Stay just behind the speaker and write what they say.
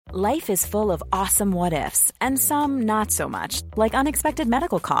Life is full of awesome what-ifs, and some not so much, like unexpected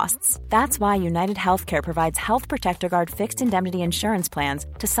medical costs. That's why United Healthcare provides Health Protector Guard fixed indemnity insurance plans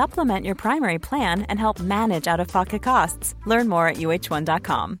to supplement your primary plan and help manage out-of-pocket costs. Learn more at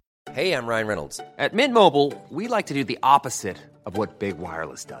uh1.com. Hey, I'm Ryan Reynolds. At Mint Mobile, we like to do the opposite of what Big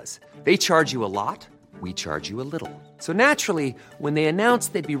Wireless does. They charge you a lot, we charge you a little. So naturally, when they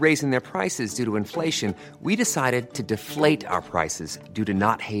announced they'd be raising their prices due to inflation, we decided to deflate our prices due to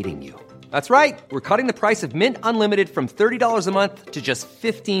not hating you. That's right. We're cutting the price of Mint Unlimited from $30 a month to just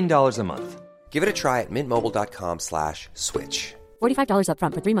 $15 a month. Give it a try at mintmobile.com/switch. $45 up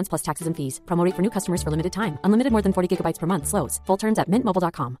front for 3 months plus taxes and fees. Promo rate for new customers for limited time. Unlimited more than 40 gigabytes per month. Slows full terms at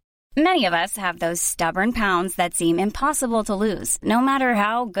mintmobile.com. Many of us have those stubborn pounds that seem impossible to lose, no matter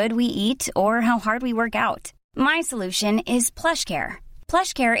how good we eat or how hard we work out. My solution is PlushCare.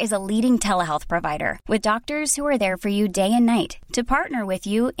 PlushCare is a leading telehealth provider with doctors who are there for you day and night to partner with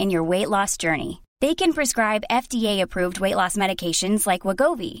you in your weight loss journey. They can prescribe FDA-approved weight loss medications like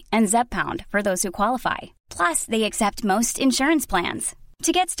Wegovy and Zepbound for those who qualify. Plus, they accept most insurance plans.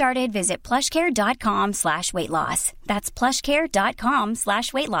 To get started, visit plushcare.com/weightloss. That's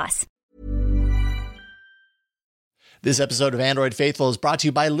plushcare.com/weightloss. This episode of Android Faithful is brought to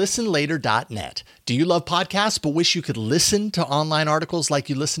you by listenlater.net. Do you love podcasts but wish you could listen to online articles like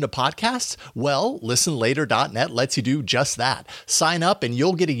you listen to podcasts? Well, listenlater.net lets you do just that. Sign up and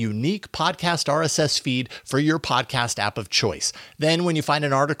you'll get a unique podcast RSS feed for your podcast app of choice. Then when you find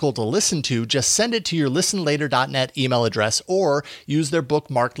an article to listen to, just send it to your listenlater.net email address or use their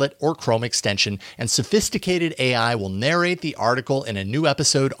bookmarklet or Chrome extension, and sophisticated AI will narrate the article in a new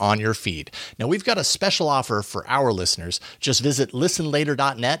episode on your feed. Now, we've got a special offer for our listeners. Just visit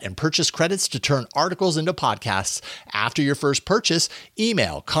listenlater.net and purchase credits to turn articles into podcasts. After your first purchase,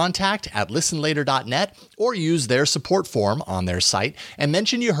 email contact@listenlater.net or use their support form on their site and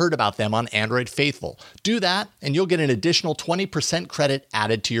mention you heard about them on Android Faithful. Do that and you'll get an additional 20% credit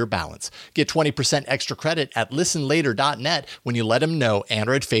added to your balance. Get 20% extra credit at listenlater.net when you let them know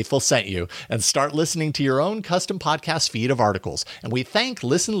Android Faithful sent you, and start listening to your own custom podcast feed of articles. And we thank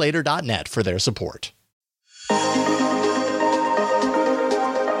listenlater.net for their support.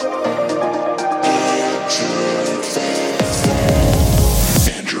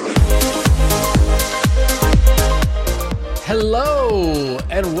 Hello,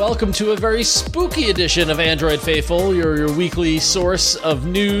 and welcome to a very spooky edition of Android Faithful, your weekly source of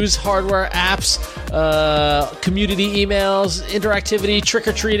news, hardware, apps, community emails, interactivity,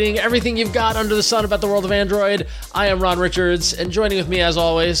 trick-or-treating, everything you've got under the sun about the world of Android. I am Ron Richards, and joining with me, as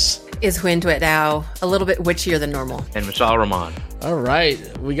always, is Huyen Duet Dao, a little bit witchier than normal. And Michelle Rahman. All right,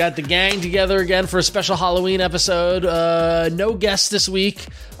 we got the gang together again for a special Halloween episode. No guests this week,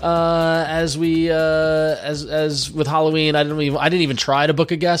 as with Halloween. I didn't even try to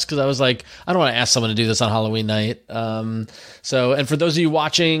book a guest because I was like, I don't want to ask someone to do this on Halloween night. And for those of you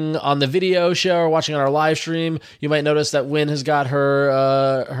watching on the video show or watching on our live stream, you might notice that Wynn has got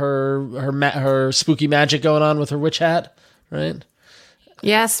her spooky magic going on with her witch hat, right?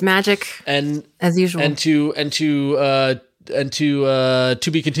 Yes, magic, and as usual. And to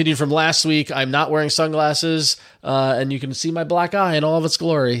be continued from last week, I'm not wearing sunglasses, and you can see my black eye in all of its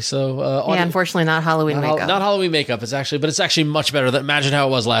glory. So, unfortunately, not Halloween makeup. Not Halloween makeup. It's actually much better. Imagine how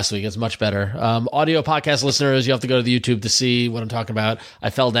it was last week. It's much better. Audio podcast listeners, you have to go to the YouTube to see what I'm talking about. I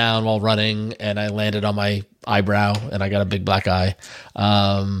fell down while running, and I landed on my eyebrow, and I got a big black eye.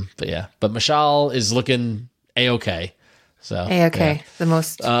 But Michelle is looking A-okay. So okay, the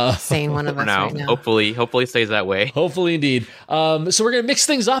most sane one of us right now. Hopefully stays that way. Hopefully, indeed. So we're gonna mix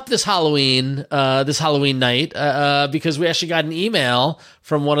things up this Halloween night, because we actually got an email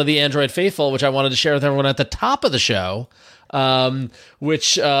from one of the Android Faithful, which I wanted to share with everyone at the top of the show.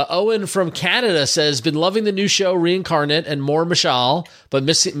 Which Owen from Canada says, been loving the new show Reincarnate and more Michelle, but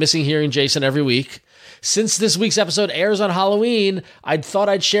missing hearing Jason every week. Since this week's episode airs on Halloween, I thought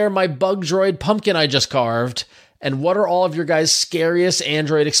I'd share my bug droid pumpkin I just carved. And what are all of your guys' scariest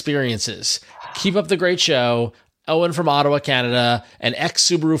Android experiences? Keep up the great show. Owen from Ottawa, Canada, an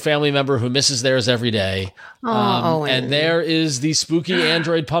ex-Subaru family member who misses theirs every day. Owen. And there is the spooky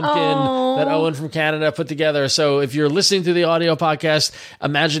Android pumpkin that Owen from Canada put together. So if you're listening to the audio podcast,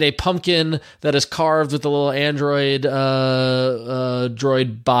 imagine a pumpkin that is carved with the little Android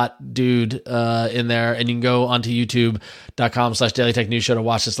droid bot dude in there. And you can go onto youtube.com/Daily Tech News Show to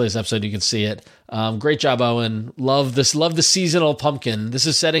watch this latest episode. You can see it. Great job, Owen. Love this. Love the seasonal pumpkin. This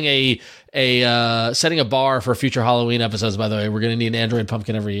is setting a bar for future Halloween episodes. By the way, we're going to need an Android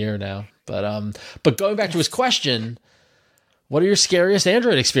pumpkin every year now. But going back to his question, what are your scariest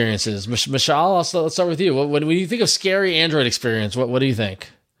Android experiences, Michelle? Let's start with you. When you think of scary Android experience, what do you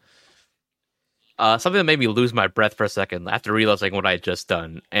think? something that made me lose my breath for a second after realizing what I had just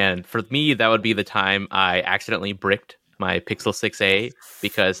done. And for me, that would be the time I accidentally bricked my Pixel 6a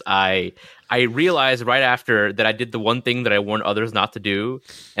because I realized right after that I did the one thing that I warned others not to do,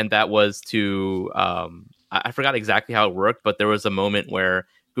 and that was to I forgot exactly how it worked, but there was a moment where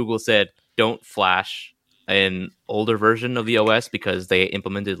Google said don't flash an older version of the OS because they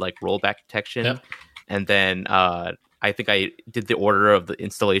implemented like rollback detection. Yep. And then I think I did the order of the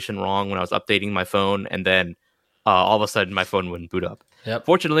installation wrong when I was updating my phone, and then all of a sudden my phone wouldn't boot up. Yep.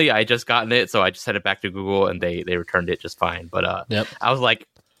 Fortunately, I just gotten it, so I just sent it back to Google, and they returned it just fine. But I was like,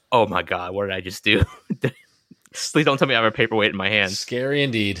 oh my God, what did I just do? Please don't tell me I have a paperweight in my hand. Scary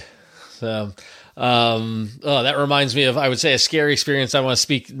indeed. So, that reminds me of, I would say, a scary experience. I want to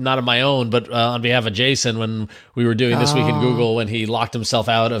speak not of my own, but on behalf of Jason, when we were doing This Week in Google, when he locked himself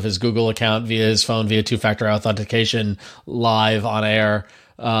out of his Google account via his phone, via two-factor authentication live on air.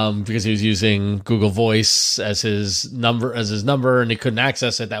 Because he was using Google Voice as his number, and he couldn't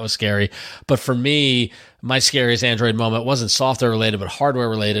access it. That was scary. But for me, my scariest Android moment wasn't software related, but hardware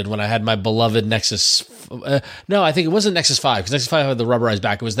related. When I had my beloved Nexus, no, I think it wasn't Nexus 5 because Nexus 5 had the rubberized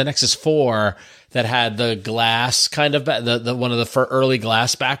back. It was the Nexus 4 that had the glass kind of the one of the early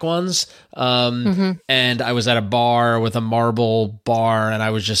glass back ones. And I was at a bar with a marble bar, and I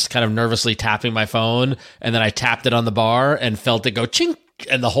was just kind of nervously tapping my phone, and then I tapped it on the bar and felt it go chink.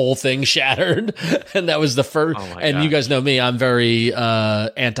 And the whole thing shattered. And that was the first. Oh and God. You guys know me, I'm very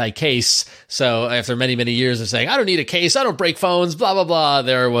anti-case. So after many, many years of saying, I don't need a case, I don't break phones, blah, blah, blah,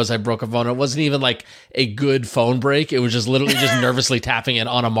 I broke a phone. It wasn't even like a good phone break. It was just literally just nervously tapping it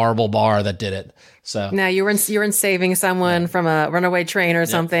on a marble bar that did it. So now you were in saving someone from a runaway train or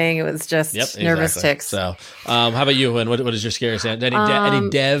something. It was just nervous ticks. So how about you, and what is your scariest? Any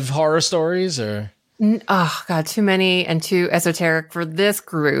dev horror stories or? Oh God, too many and too esoteric for this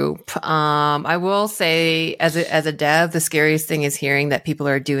group. I will say as a dev, the scariest thing is hearing that people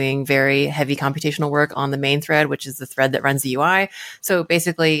are doing very heavy computational work on the main thread, which is the thread that runs the UI. So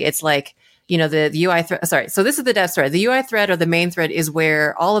basically it's like, the UI thread, so this is the dev thread. The UI thread or the main thread is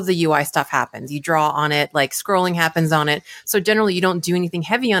where all of the UI stuff happens. You draw on it, like scrolling happens on it. So generally you don't do anything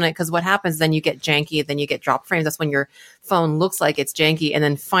heavy on it because what happens then you get janky, then you get drop frames. That's when your phone looks like it's janky. And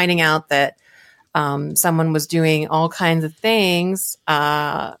then finding out that someone was doing all kinds of things.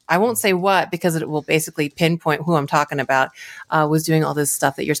 I won't say what because it will basically pinpoint who I'm talking about. Was doing all this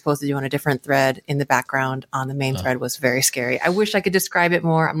stuff that you're supposed to do on a different thread in the background on the main thread was very scary. I wish I could describe it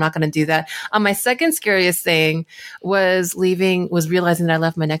more. I'm not going to do that. My second scariest thing was realizing that I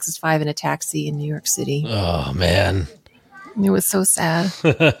left my Nexus 5 in a taxi in New York City. Oh man. It was so sad.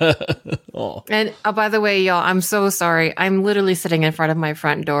 And by the way, y'all, I'm so sorry. I'm literally sitting in front of my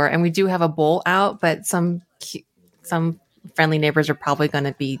front door, and we do have a bowl out, but some friendly neighbors are probably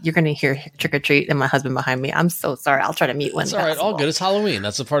you're going to hear trick or treat and my husband behind me. I'm so sorry. I'll try to mute one. It's all right. All good. It's Halloween.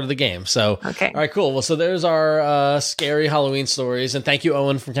 That's a part of the game. So, okay. All right, cool. Well, so there's our scary Halloween stories. And thank you,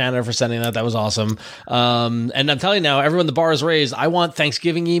 Owen from Canada, for sending that. That was awesome. And I'm telling you now, everyone, the bar is raised. I want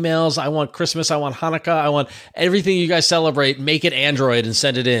Thanksgiving emails. I want Christmas. I want Hanukkah. I want everything you guys celebrate. Make it Android and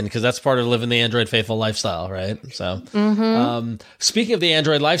send it in because that's part of living the Android faithful lifestyle, right? So, speaking of the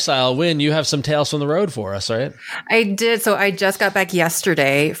Android lifestyle, Wynn, you have some tales from the road for us, right? I did. So I just got back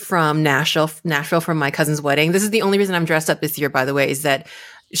yesterday from Nashville from my cousin's wedding. This is the only reason I'm dressed up this year, by the way, is that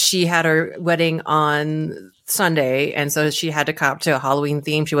she had her wedding on Sunday. And so she had to cop to a Halloween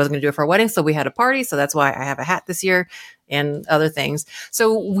theme. She wasn't going to do it for a wedding. So we had a party. So that's why I have a hat this year and other things.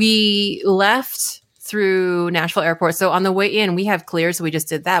 So we left through Nashville Airport. So on the way in, we have Clear, so we just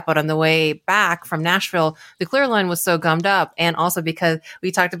did that. But on the way back from Nashville, the Clear line was so gummed up. And also because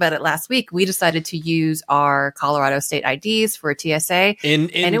we talked about it last week, we decided to use our Colorado state IDs for TSA.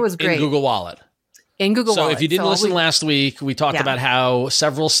 And it was great. In Google Wallet. In Google Wallet. So if you didn't listen last week, we talked about how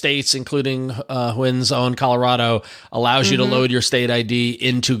several states, including Wynn's own Colorado, allows you to load your state ID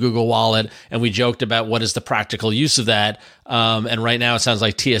into Google Wallet. And we joked about what is the practical use of that. And right now it sounds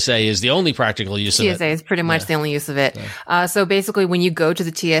like TSA is the only practical use of it. TSA is pretty much the only use of it. Yeah. So basically when you go to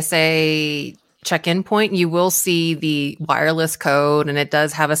the TSA check-in point, you will see the wireless code, and it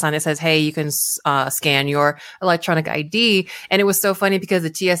does have a sign that says, hey, you can scan your electronic ID. And it was so funny because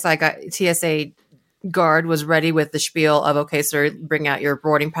the TSA guard was ready with the spiel of, okay, sir, bring out your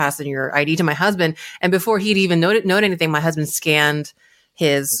boarding pass and your ID to my husband. And before he'd even note anything, my husband scanned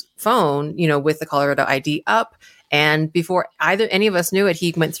his phone, with the Colorado ID up. And before any of us knew it,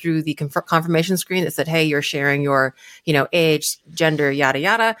 he went through the confirmation screen that said, hey, you're sharing your, age, gender, yada,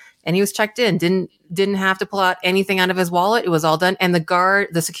 yada. And he was checked in, didn't have to pull out anything out of his wallet. It was all done. And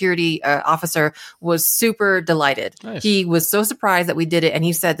the security officer was super delighted. Nice. He was so surprised that we did it. And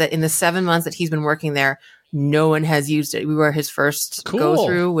he said that in the 7 months that he's been working there, no one has used it. We were his first go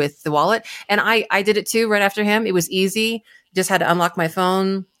through with the wallet. And I did it too right after him. It was easy. Just had to unlock my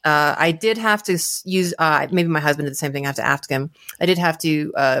phone. I did have to use, maybe my husband did the same thing. I have to ask him. I did have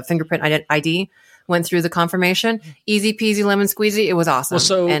to fingerprint ID. Went through the confirmation. Easy peasy lemon squeezy. It was awesome. Well,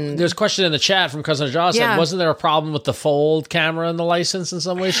 so and there's a question in the chat from Cousin Jaw said, wasn't there a problem with the fold camera in the license in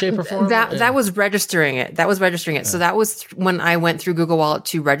some way, shape, or form? That was registering it. Yeah. So that was when I went through Google Wallet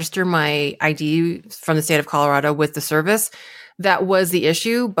to register my ID from the state of Colorado with the service. That was the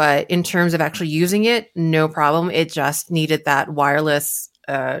issue. But in terms of actually using it, no problem. It just needed that wireless,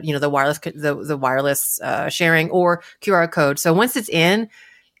 the wireless sharing or QR code. So once it's in,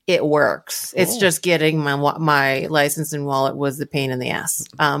 it works. It's just getting my license and wallet was the pain in the ass.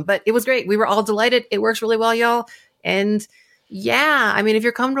 But it was great. We were all delighted. It works really well, y'all. And yeah, I mean, if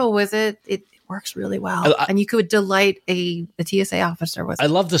you're comfortable with it, it works really well. And you could delight a TSA officer with it. I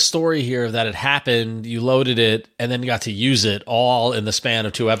love the story here that it happened. You loaded it and then got to use it all in the span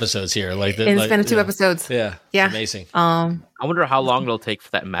of 2 episodes here. In the span of 2 episodes. Yeah. Yeah. Amazing. I wonder how long it'll take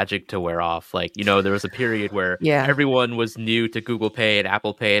for that magic to wear off. There was a period where everyone was new to Google Pay and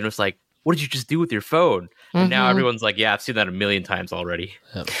Apple Pay and was like, what did you just do with your phone? And now everyone's like, yeah, I've seen that a million times already.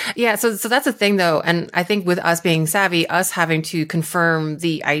 Yeah. So that's the thing though. And I think with us being savvy, us having to confirm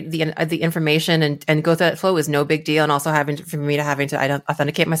the information and go through that flow is no big deal. And also having to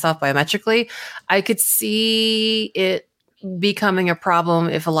authenticate myself biometrically, I could see it becoming a problem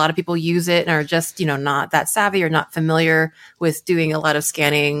if a lot of people use it and are just, not that savvy or not familiar with doing a lot of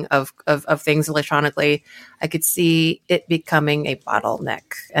scanning of things electronically. I could see it becoming a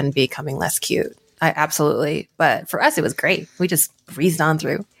bottleneck and becoming less cute. Absolutely. But for us, it was great. We just breezed on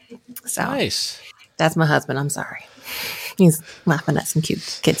through. So nice. That's my husband. I'm sorry. He's laughing at some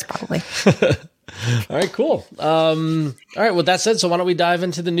cute kids probably. All right, cool. All right, with that said, so why don't we dive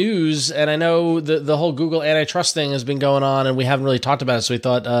into the news? And I know the whole Google antitrust thing has been going on and we haven't really talked about it. So we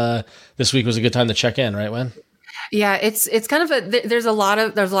thought this week was a good time to check in, right, Wen? Yeah, it's kind of there's a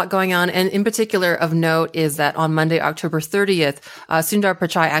lot going on. And in particular of note is that on Monday, October 30th, Sundar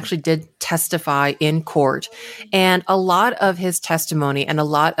Pichai actually did testify in court. And a lot of his testimony and a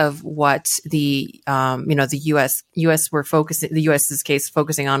lot of what the U.S. were focusing, the U.S.'s case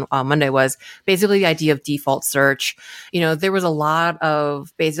focusing on Monday was basically the idea of default search. There was a lot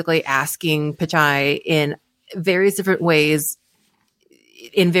of basically asking Pichai in various different ways,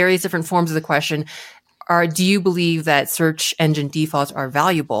 in various different forms of the question, do you believe that search engine defaults are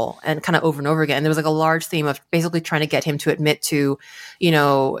valuable? And kind of over and over again. And there was a large theme of basically trying to get him to admit to,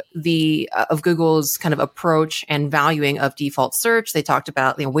 of Google's kind of approach and valuing of default search. They talked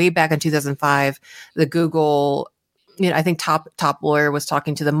about, way back in 2005, the Google, I think top lawyer was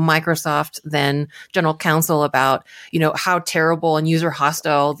talking to the Microsoft then general counsel about, how terrible and user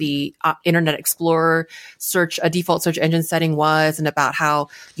hostile the Internet Explorer default search engine setting was, and about how,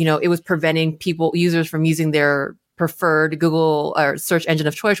 it was preventing users from using their preferred Google or search engine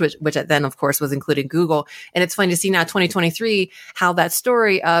of choice, which then of course was including Google. And it's funny to see now 2023, how that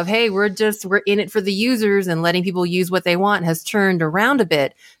story of, hey, we're in it for the users and letting people use what they want has turned around a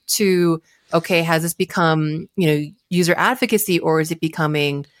bit to, okay, has this become, user advocacy, or is it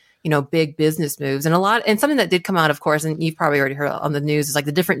becoming, big business moves? And something that did come out, of course, and you've probably already heard on the news, is like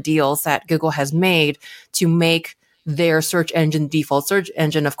the different deals that Google has made to make their search engine default search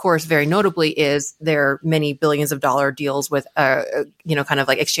engine. Of course, very notably is their many billions of dollar deals with, kind of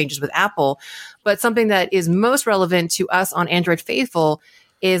like exchanges with Apple. But something that is most relevant to us on Android Faithful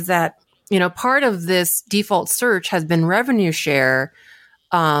is that, part of this default search has been revenue share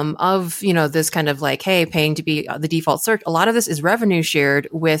of, this kind of like, hey, paying to be the default search. A lot of this is revenue shared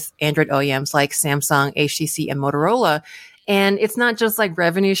with Android OEMs like Samsung, HTC, and Motorola. And it's not just like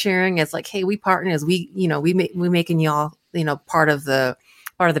revenue sharing. It's like, hey, we partners, we making y'all, part of the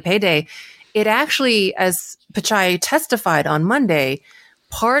payday. It actually, as Pichai testified on Monday,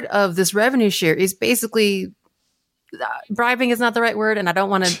 part of this revenue share is basically bribing is not the right word, and I don't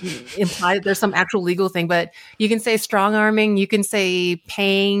want to imply that there's some actual legal thing, but you can say strong arming, you can say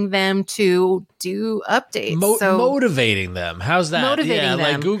paying them to do updates. Motivating them. How's that? Motivating them.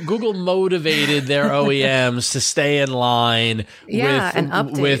 Like Google motivated their OEMs to stay in line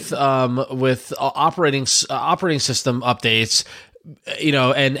with operating system updates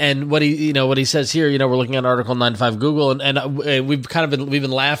and what he says here, we're looking at Article 9.5 Google, and we've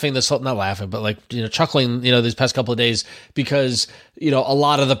been laughing not laughing, but like, chuckling, these past couple of days, because, a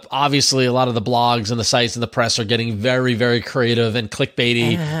lot of the blogs and the sites and the press are getting very, very creative and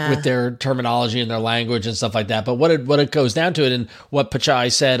clickbaity with their terminology and their language and stuff like that. But what it goes down to it, and what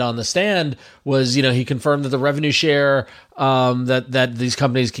Pichai said on the stand was, he confirmed that the revenue share that these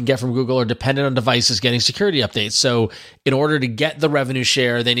companies can get from Google are dependent on devices getting security updates. So in order to get the revenue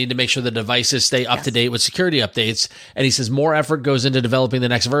share, they need to make sure the devices stay up to date with security updates. And he says more effort goes into developing the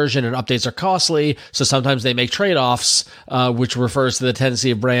next version, and updates are costly. So sometimes they make trade-offs, which refers to the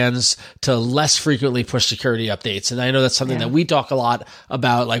tendency of brands to less frequently push security updates. And I know that's something that we talk a lot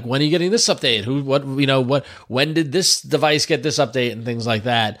about, like, when are you getting this update? When did this device get this update and things like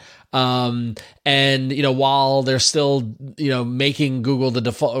that. While they're still, making Google the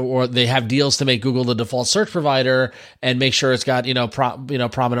default, or they have deals to make Google the default search provider and make sure it's got,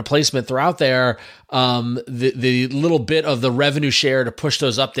 prominent placement throughout there. The little bit of the revenue share to push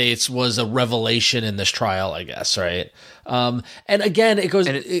those updates was a revelation in this trial, I guess. Right. And again, it goes,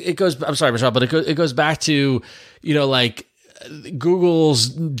 I'm sorry, Michelle, but it goes back to, Google's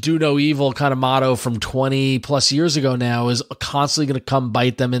do no evil kind of motto from 20 plus years ago now is constantly going to come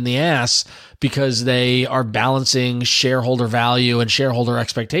bite them in the ass, because they are balancing shareholder value and shareholder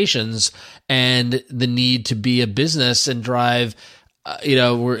expectations and the need to be a business and drive,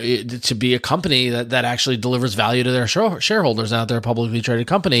 to be a company that actually delivers value to their shareholders out there, a publicly traded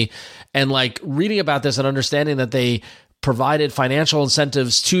company. And like reading about this and understanding that they provided financial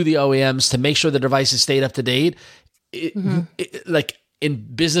incentives to the OEMs to make sure the devices stayed up to date. Like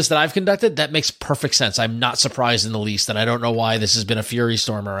in business that I've conducted, that makes perfect sense. I'm not surprised in the least, and I don't know why this has been a fury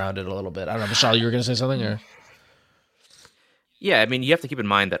storm around it a little bit. I don't know, Michelle, you were going to say something? Or? Yeah, I mean, you have to keep in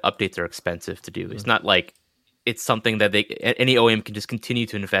mind that updates are expensive to do. It's not like it's something that any OEM can just continue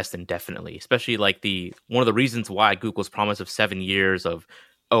to invest indefinitely, especially like one of the reasons why Google's promise of 7 years of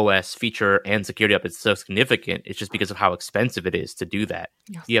OS feature and security updates is so significant. It's just because of how expensive it is to do that.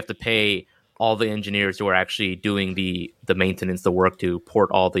 Yes. You have to pay all the engineers who are actually doing the maintenance, the work to port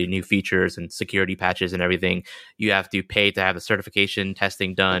all the new features and security patches and everything. You have to pay to have the certification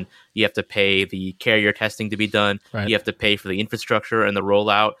testing done. You have to pay the carrier testing to be done. Right. You have to pay for the infrastructure and the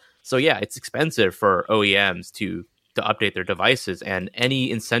rollout. So yeah, it's expensive for OEMs to update their devices, and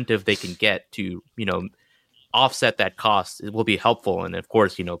any incentive they can get to, offset that cost, it will be helpful. And of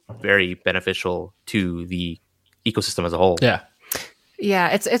course, very beneficial to the ecosystem as a whole. Yeah. Yeah,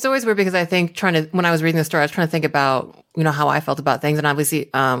 it's always weird, because I think when I was reading the story, I was trying to think about, how I felt about things. And obviously,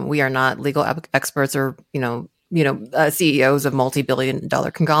 we are not legal experts or, CEOs of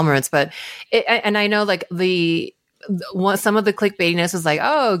multi-billion-dollar conglomerates. But and I know like some of the clickbaitiness is like,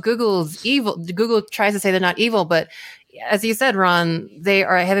 oh, Google's evil. Google tries to say they're not evil, but as you said, Ron, they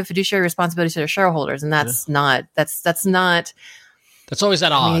have a fiduciary responsibility to their shareholders, and that's not. That's always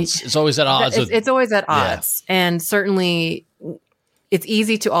at odds. It's always at odds. It's always at odds, and certainly. It's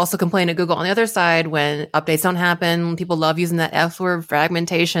easy to also complain at Google on the other side when updates don't happen. People love using that F word,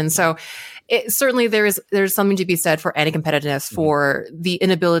 fragmentation. So certainly there's something to be said for anti-competitiveness, for the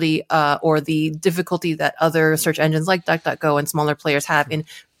inability or the difficulty that other search engines like DuckDuckGo and smaller players have in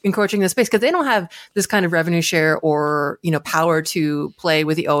encroaching the space, because they don't have this kind of revenue share or power to play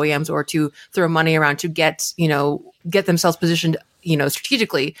with the OEMs or to throw money around to get themselves positioned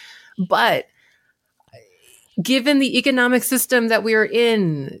strategically. But given the economic system that we are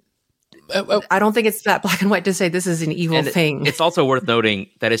in, I don't think it's that black and white to say this is an evil thing. It's also worth noting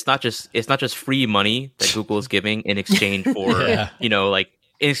that it's not just free money that Google is giving in exchange for,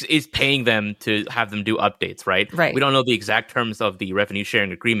 is paying them to have them do updates, right? Right. We don't know the exact terms of the revenue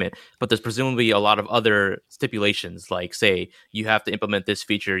sharing agreement, but there's presumably a lot of other stipulations, like say you have to implement this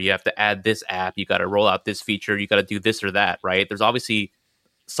feature, you have to add this app, you got to roll out this feature, you got to do this or that, right? There's obviously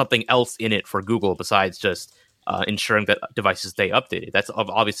something else in it for Google besides just ensuring that devices stay updated. That's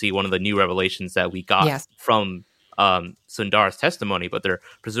obviously one of the new revelations that we got from Sundar's testimony, but there are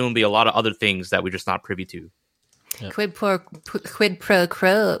presumably a lot of other things that we're just not privy to. Yep. Quid pro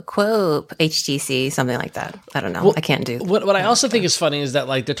quo HTC, something like that. I don't know. I can't do. What I also think is funny is that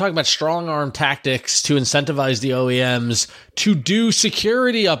like they're talking about strong arm tactics to incentivize the OEMs to do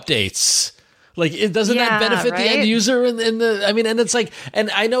security updates. Like, doesn't that benefit the end user? And it's like,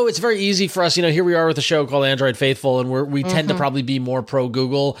 and I know it's very easy for us, here we are with a show called Android Faithful, and we tend to probably be more pro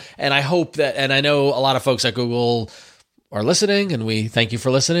Google. And I hope that, and I know a lot of folks at Google are listening, and we thank you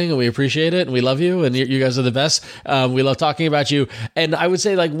for listening, and we appreciate it, and we love you, and you guys are the best. We love talking about you, and I would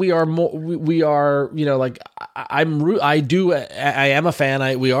say like we are, you know, like I am a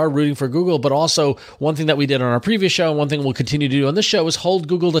fan. We are rooting for Google, but also one thing that we did on our previous show, and one thing we'll continue to do on this show, is hold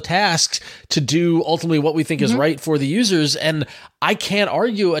Google to task to do ultimately what we think is right for the users. And I can't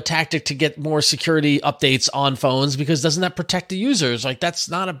argue a tactic to get more security updates on phones, because doesn't that protect the users? Like, that's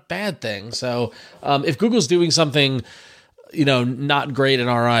not a bad thing. So if Google's doing something, you know, not great in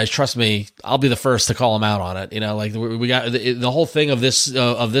our eyes, trust me, I'll be the first to call them out on it. You know, like we got the whole thing of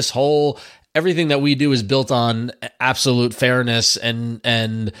this whole, everything that we do is built on absolute fairness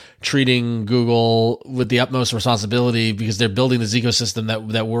and treating Google with the utmost responsibility, because they're building this ecosystem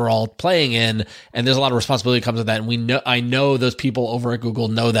that we're all playing in, and there's a lot of responsibility that comes with that. And I know those people over at Google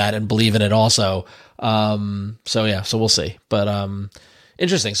know that and believe in it also. So we'll see. But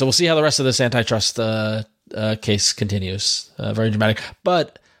interesting. So we'll see how the rest of this antitrust case continues. Very dramatic.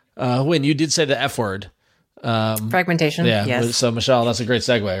 But Wynn, you did say the F word. Fragmentation. Yeah. Yes. So Michelle, that's a great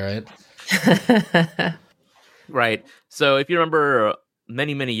segue, right? Right. So if you remember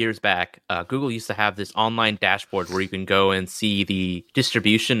many, many years back, Google used to have this online dashboard where you can go and see the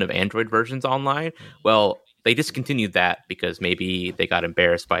distribution of Android versions online. Well, they discontinued that because maybe they got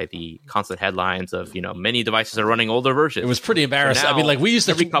embarrassed by the constant headlines of, you know, many devices are running older versions. It was pretty embarrassing. So I mean, like, we used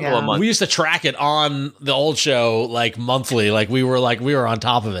to every couple of months. We used to track it on the old show like monthly. Like we were on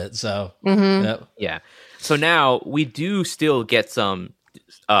top of it. So yeah. So now we do still get some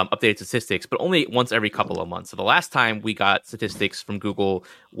updated statistics, but only once every couple of months. So the last time we got statistics from Google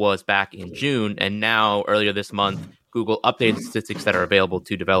was back in June, and now earlier this month, Google updated statistics that are available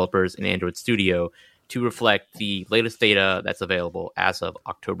to developers in Android Studio to reflect the latest data that's available as of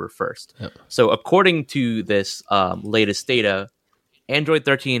October 1st. Yep. So according to this latest data, Android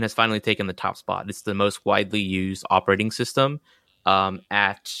 13 has finally taken the top spot. It's the most widely used operating system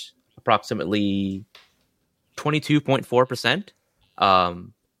at approximately 22.4%.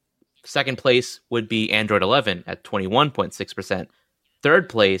 Second place would be Android 11 at 21.6%. Third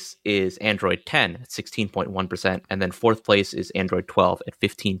place is Android 10 at 16.1%. And then fourth place is Android 12 at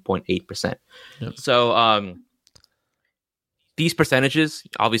 15.8%. Yep. So these percentages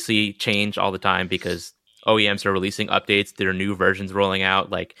obviously change all the time because OEMs are releasing updates. There are new versions rolling out,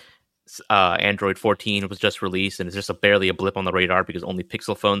 like Android 14 was just released, and it's just barely a blip on the radar because only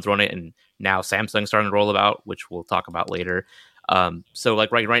Pixel phones run it, and now Samsung's starting to roll it out, which we'll talk about later. So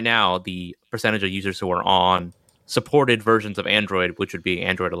like right now, the percentage of users who are on supported versions of Android, which would be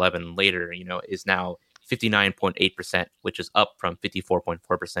Android 11 later, you know, is now 59.8%, which is up from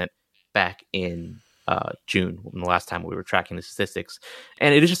 54.4% back in June, when the last time we were tracking the statistics.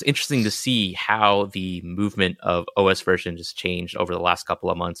 And it is just interesting to see how the movement of OS versions has changed over the last couple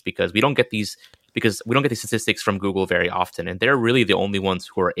of months, because we don't get these statistics from Google very often, and they're really the only ones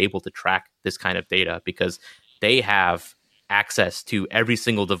who are able to track this kind of data because they have access to every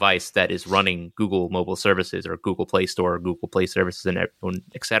single device that is running Google mobile services or Google Play Store or Google Play services and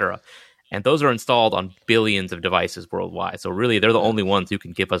et cetera. And those are installed on billions of devices worldwide. So really, they're the only ones who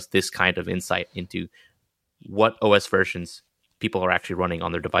can give us this kind of insight into what OS versions people are actually running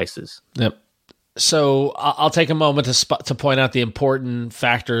on their devices. Yep. So I'll take a moment to point out the important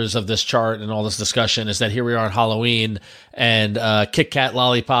factors of this chart and all this discussion is that here we are on Halloween, and Kit Kat,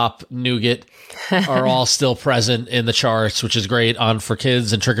 Lollipop, Nougat are all still present in the charts, which is great for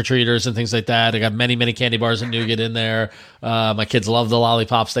kids and trick-or-treaters and things like that. I got many, many candy bars and Nougat in there. My kids love the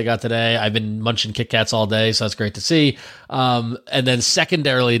lollipops they got today. I've been munching Kit Kats all day, so that's great to see. And then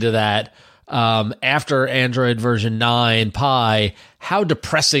secondarily to that, after Android version 9 Pie, how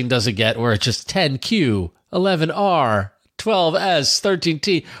depressing does it get where it's just 10Q, 11R, 12S,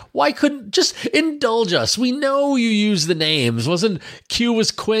 13T? Why couldn't just indulge us? We know you use the names. Wasn't Q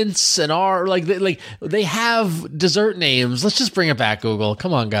was Quince and R like they have dessert names. Let's just bring it back, Google.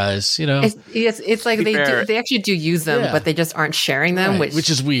 Come on, guys. You know, it's like they actually do use them, but they just aren't sharing them, right. which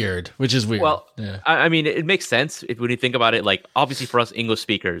is weird. Well, yeah. I mean, it makes sense when you think about it. Like, obviously, for us English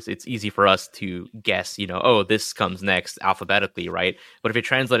speakers, it's easy for us to guess. You know, oh, this comes next alphabetically, right? But if you're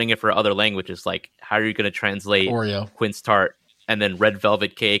translating it for other languages, like how are you going to translate Oreo, Quince tart, and then red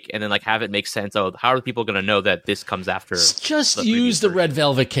velvet cake, and then like have it make sense? Oh, how are people going to know that this comes after? Just use the red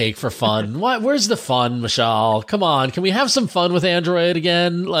velvet cake for fun. Where's the fun, Michelle? Come on, can we have some fun with Android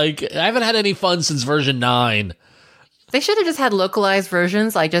again? Like, I haven't had any fun since version 9. They should have just had localized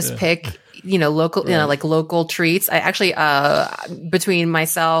versions. Like, just pick, local, like local treats. I actually, between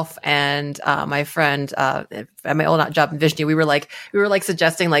myself and my friend at my old job in Vishnu, we were like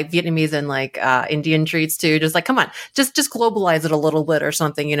suggesting like Vietnamese and like Indian treats too. Just like, come on, just globalize it a little bit or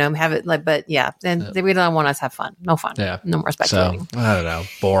something, have it like, but yeah, then we don't want us to have fun. No fun. Yeah. No more speculating. So, I don't know.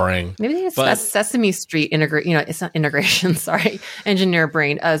 Boring. Maybe it's Sesame Street it's not integration. Sorry. Engineer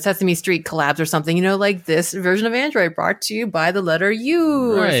brain, Sesame Street collabs or something, like this version of Android brought to you by the letter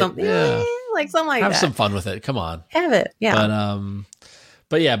U or something. Yeah. Like something like that. Have some fun with it. Come on. Have it. Yeah.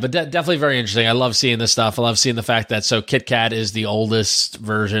 But definitely very interesting. I love seeing this stuff. I love seeing the fact that KitKat is the oldest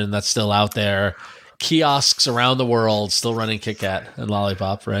version that's still out there. Kiosks around the world still running KitKat and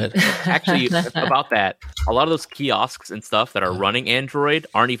Lollipop, right? Actually, about that, a lot of those kiosks and stuff that are running Android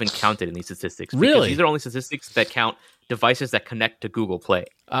aren't even counted in these statistics. Really? These are only statistics that count devices that connect to Google Play.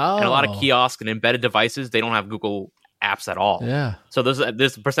 Oh. And a lot of kiosks and embedded devices, they don't have Google apps at all. Yeah. So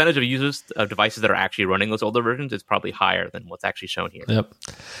this percentage of users of devices that are actually running those older versions is probably higher than what's actually shown here. Yep.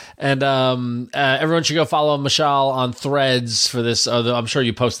 And everyone should go follow Michelle on Threads for this. Although I'm sure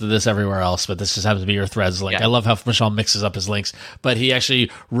you posted this everywhere else, but this just happens to be your Threads link. Yeah. I love how Michelle mixes up his links, but he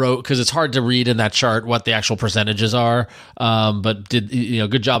actually wrote, because it's hard to read in that chart what the actual percentages are. But did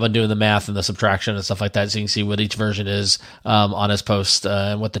good job on doing the math and the subtraction and stuff like that, so you can see what each version is on his post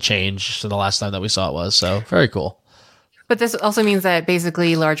and what the change to the last time that we saw it was. So very cool. But this also means that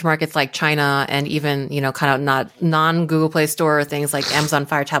basically large markets like China and even, kind of not non-Google Play Store things like Amazon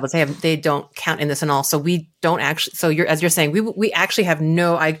Fire tablets, they don't count in this and all. So we don't actually, as you're saying, we actually have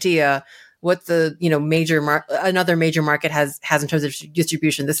no idea what the, another major market has in terms of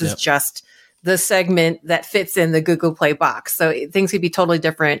distribution. This is just the segment that fits in the Google Play box. So things could be totally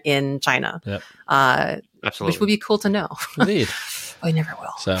different in China. Yep. Absolutely. Which would be cool to know. Indeed. We never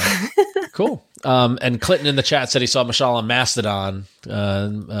will. So cool. And Clinton in the chat said he saw Michelle on Mastodon.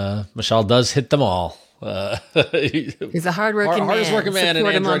 Michelle does hit them all. He's a hardest working man in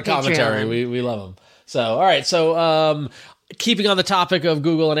Android commentary. We love him. So, all right. So, keeping on the topic of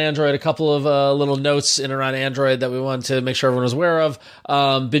Google and Android, a couple of little notes in and around Android that we wanted to make sure everyone was aware of.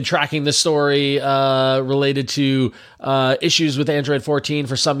 Been tracking this story related to issues with Android 14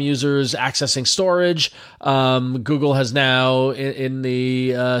 for some users accessing storage. Google has now, in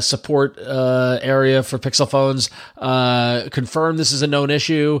the support area for Pixel phones, confirmed this is a known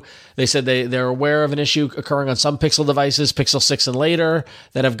issue. They said they're aware of an issue occurring on some Pixel devices, Pixel 6 and later,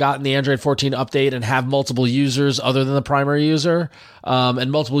 that have gotten the Android 14 update and have multiple users other than the primary user.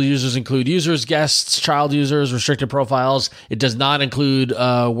 And multiple users include users, guests, child users, restricted profiles. It does not include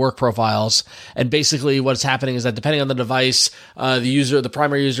work profiles. And basically what's happening is that depending on the device, the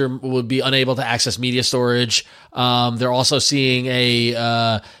primary user would be unable to access media storage. They're also seeing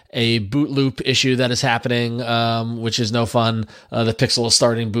a boot loop issue that is happening, which is no fun. The Pixel is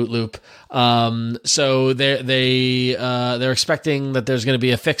starting boot loop. So they're expecting that there's going to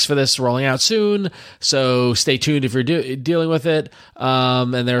be a fix for this rolling out soon. So stay tuned if you're dealing with it.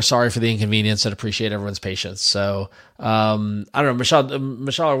 And they're sorry for the inconvenience and appreciate everyone's patience. So, I don't know,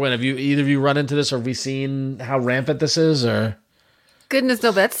 Michelle or Wynn, have either of you run into this, or have we seen how rampant this is, or? Goodness,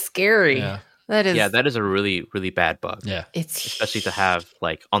 no, that's scary. Yeah. That is a really, really bad bug. Yeah. Especially to have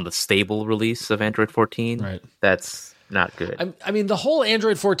on the stable release of Android 14. Right. That's not good. I mean, the whole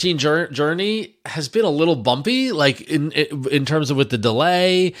Android 14 journey has been a little bumpy, in terms of with the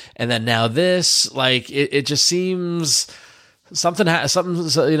delay, and then now this, it just seems something a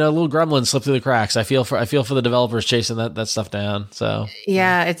little gremlin slipped through the cracks. I feel for the developers chasing that stuff down. So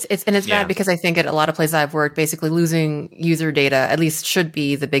yeah, it's bad because I think at a lot of places I've worked, basically losing user data at least should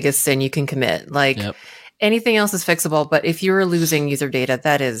be the biggest sin you can commit. Anything else is fixable, but if you're losing user data,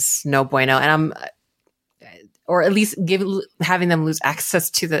 that is no bueno. And or at least having them lose access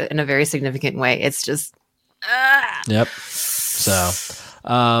to in a very significant way. It's just Yep.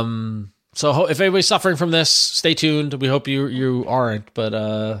 So if anybody's suffering from this, stay tuned. We hope you aren't, but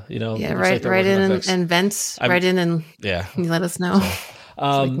write in and vent. Write in and let us know.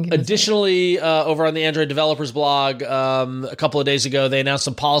 Additionally, over on the Android developers blog, a couple of days ago, they announced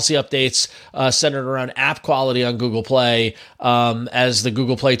some policy updates centered around app quality on Google Play, as the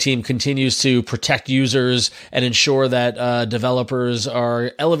Google Play team continues to protect users and ensure that developers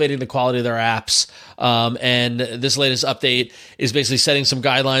are elevating the quality of their apps. And this latest update is basically setting some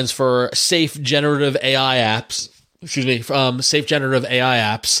guidelines for safe generative AI apps. Safe generative AI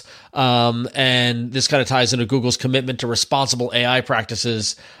apps. And this kind of ties into Google's commitment to responsible AI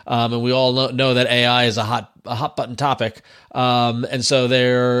practices. And we all know that AI is a hot button topic. And so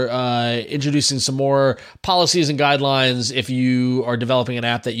they're introducing some more policies and guidelines if you are developing an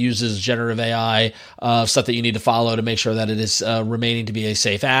app that uses generative AI, stuff that you need to follow to make sure that it is remaining to be a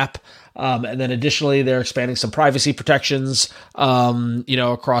safe app. And then additionally, they're expanding some privacy protections,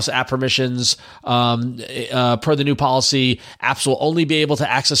 across app permissions. Per the new policy, apps will only be able to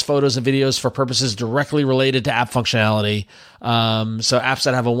access photos and videos for purposes directly related to app functionality. So apps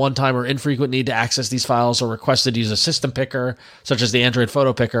that have a one-time or infrequent need to access these files are requested to use a system picker, such as the Android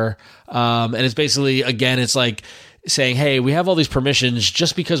photo picker. And it's basically, again, it's like saying, hey, we have all these permissions.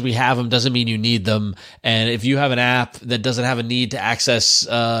 Just because we have them doesn't mean you need them. And if you have an app that doesn't have a need to access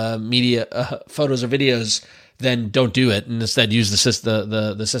media, photos or videos, then don't do it, and instead use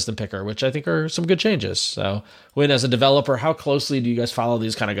the system picker, which I think are some good changes. So, Wynn, as a developer, how closely do you guys follow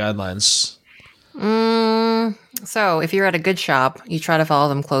these kind of guidelines? So if you're at a good shop, you try to follow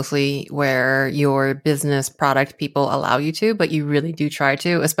them closely where your business product people allow you to, but you really do try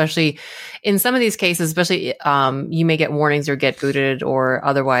to, especially in some of these cases, especially you may get warnings or get booted or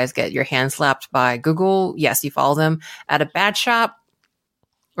otherwise get your hand slapped by Google. Yes, you follow them. At a bad shop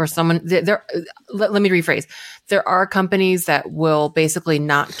or someone there, let me rephrase. There are companies that will basically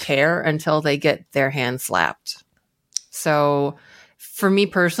not care until they get their hand slapped. So for me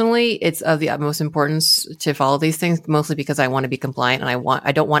personally, it's of the utmost importance to follow these things, mostly because I want to be compliant and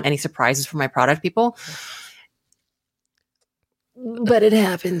I don't want any surprises for my product people. But it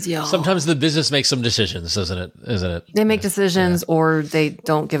happens, y'all. Sometimes the business makes some decisions, isn't it? They make decisions or they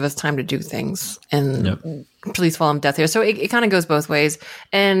don't give us time to do things. And please follow them death here. So it kind of goes both ways.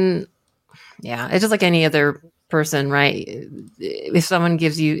 And yeah, it's just like any other person, right? If someone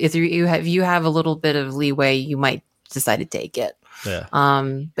gives you, if you have a little bit of leeway, you might decide to take it. Yeah.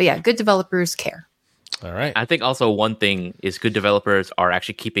 But yeah, good developers care. All right. I think also one thing is good developers are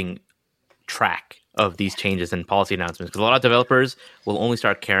actually keeping track of these changes and policy announcements, because a lot of developers will only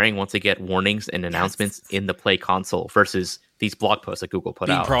start caring once they get warnings and announcements in the Play console versus these blog posts that Google put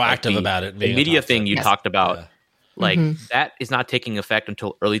out. Being proactive about it. The media thing you talked about, that is not taking effect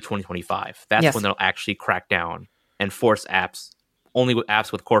until early 2025. That's when they'll actually crack down and force apps, only with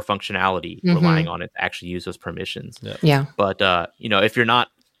apps with core functionality, relying on it to actually use those permissions. Yeah. But, if you're not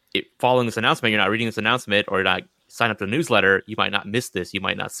following this announcement, you're not reading this announcement, or you're not sign up to the newsletter, you might not miss this. You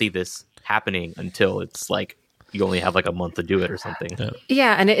might not see this happening until it's like you only have like a month to do it or something.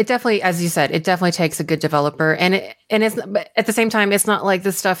 Yeah, and it definitely, as you said, it definitely takes a good developer, and it's, but at the same time, it's not like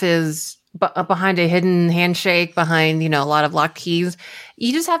this stuff is behind a hidden handshake, behind a lot of locked keys.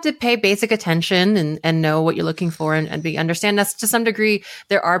 You just have to pay basic attention and know what you're looking for and understand that to some degree.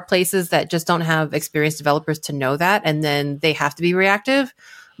 There are places that just don't have experienced developers to know that, and then they have to be reactive.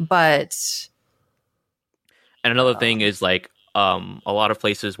 But and another thing is like a lot of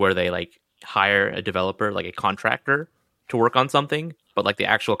places where they like hire a developer, like a contractor, to work on something, but like the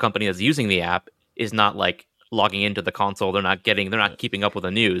actual company that's using the app is not like logging into the console. They're not keeping up with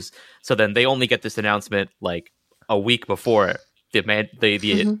the news. So then they only get this announcement like a week before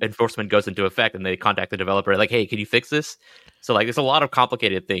the enforcement goes into effect, and they contact the developer like, hey, can you fix this? So like, there's a lot of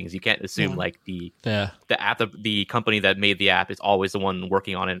complicated things. You can't assume like the app, the company that made the app is always the one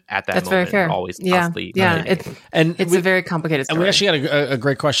working on it at that That's moment. very fair. Always constantly. It's a very complicated story. And we actually got a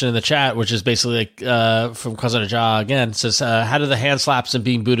great question in the chat, which is basically like from Cousin Aja again. It says, how do the hand slaps and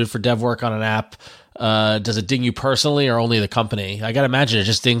being booted for dev work on an app, does it ding you personally or only the company? I got to imagine it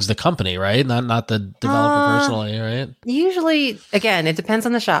just dings the company, right? Not the developer personally, right? Usually, again, it depends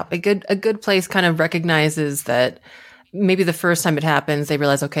on the shop. A good place kind of recognizes that maybe the first time it happens, they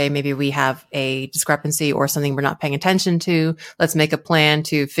realize, okay, maybe we have a discrepancy or something we're not paying attention to. Let's make a plan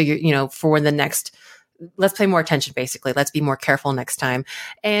to figure, for the next, let's pay more attention, basically. Let's be more careful next time.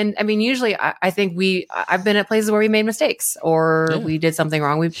 And I mean, usually I think I've been at places where we made mistakes or we did something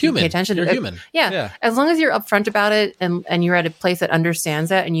wrong. We pay attention to it. Human. Yeah. As long as you're upfront about it and you're at a place that understands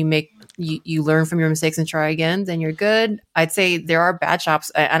that and you learn from your mistakes and try again, then you're good. I'd say there are bad shops,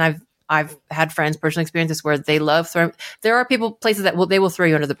 and I've had friends personally experience this where they love throwing. There are places that they will throw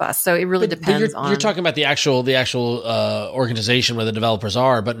you under the bus. So it really depends on. You're talking about the actual organization where the developers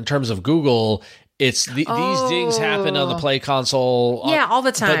are, but in terms of Google, it's these dings happen on the Play console. All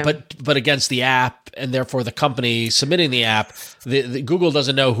the time. But against the app, and therefore the company submitting the app, the Google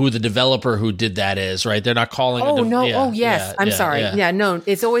doesn't know who the developer who did that is, right? They're not calling. Yes. I'm sorry. Yeah, no,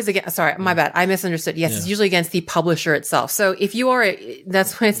 it's always against. Sorry, my bad. I misunderstood. Yes, it's usually against the publisher itself. So if you are,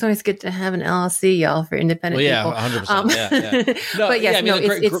 that's why it's always good to have an LLC, y'all, for independent people. 100%. No, but yes,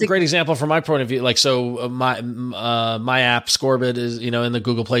 it's a great example from my point of view. Like, so my app Scorbit is in the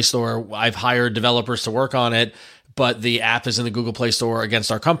Google Play Store. I've hired developers to work on it. but the app is in the Google Play Store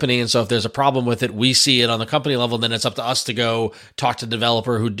against our company. And so if there's a problem with it, we see it on the company level, then it's up to us to go talk to the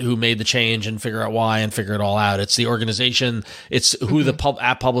developer who made the change and figure out why and figure it all out. It's the organization. It's who the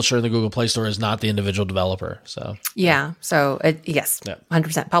app publisher in the Google Play Store is, not the individual developer. So yeah. So yes,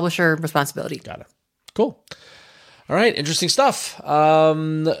 100% publisher responsibility. Got it. Cool. All right, interesting stuff.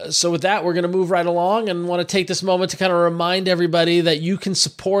 So with that, we're going to move right along and want to take this moment to kind of remind everybody that you can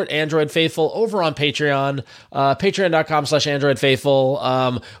support Android Faithful over on Patreon, patreon.com/Android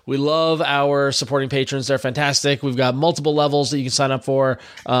Faithful. We love our supporting patrons. They're fantastic. We've got multiple levels that you can sign up for.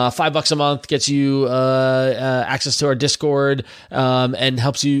 $5 a month gets you access to our Discord and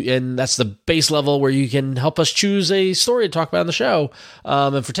helps you, and that's the base level where you can help us choose a story to talk about on the show.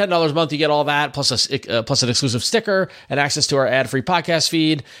 And for $10 a month, you get all that, plus an exclusive sticker and access to our ad-free podcast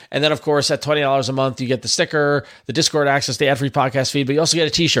feed. And then, of course, at $20 a month, you get the sticker, the Discord access, the ad-free podcast feed, but you also get a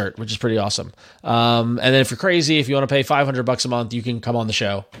t-shirt, which is pretty awesome. And then if you're crazy, if you want to pay $500 a month, you can come on the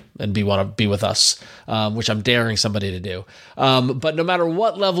show and want to be with us, which I'm daring somebody to do. But no matter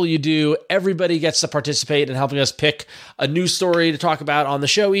what level you do, everybody gets to participate in helping us pick a new story to talk about on the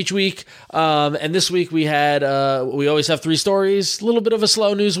show each week. And this week we always have 3 stories, a little bit of a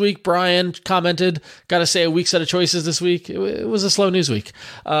slow news week. Brian commented, got to say a weak set of choices this week. It was a slow news week.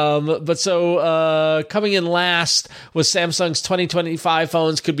 But coming in last was Samsung's 2025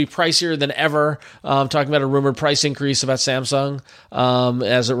 phones could be pricier than ever. Talking about a rumored price increase about Samsung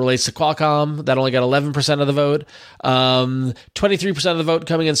as it relates to Qualcomm. That only got 11% of the vote. 23% of the vote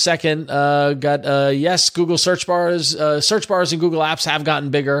coming in second got yes, Google search bars and Google apps have gotten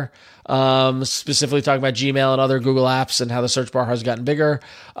bigger. Specifically talking about Gmail and other Google apps and how the search bar has gotten bigger.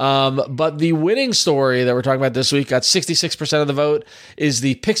 But the winning story that we're talking about this week got 66% of the vote is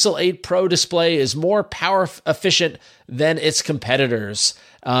the Pixel 8 Pro display is more power efficient than its competitors.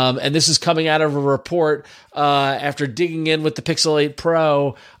 And this is coming out of a report after digging in with the Pixel 8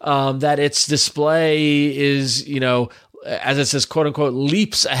 Pro that its display is, as it says, quote unquote,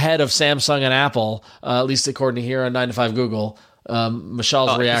 leaps ahead of Samsung and Apple, at least according to here on 9 to 5 Google.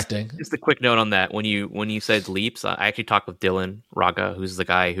 Michelle's reacting. Just a quick note on that. When you said leaps, I actually talked with Dylan Raga, who's the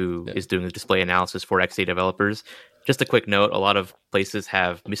guy who is doing the display analysis for XA developers. Just a quick note, a lot of places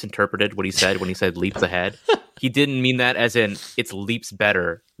have misinterpreted what he said when he said leaps ahead. He didn't mean that as in it's leaps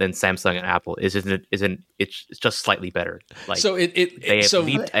better than Samsung and Apple. It's just slightly better. Like they have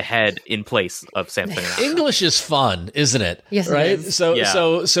leaped ahead in place of Samsung and Apple. English is fun, isn't it? Yes, right. It is. So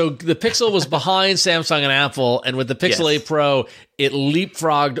the Pixel was behind Samsung and Apple, and with the Pixel 8 Pro, it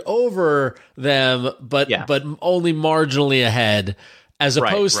leapfrogged over them, but only marginally ahead. As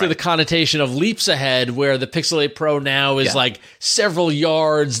opposed to the connotation of leaps ahead, where the Pixel 8 Pro now is like several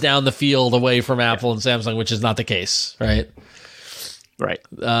yards down the field away from Apple and Samsung, which is not the case, right? Right.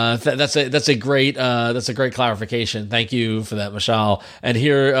 That's a great clarification. Thank you for that, Michelle. And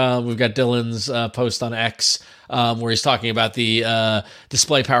here we've got Dylan's post on X where he's talking about the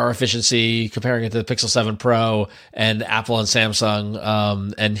display power efficiency, comparing it to the Pixel 7 Pro and Apple and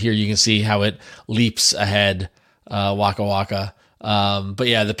Samsung. And here you can see how it leaps ahead. Waka waka. But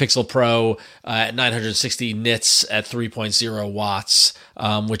yeah, the Pixel Pro at 960 nits at 3.0 watts,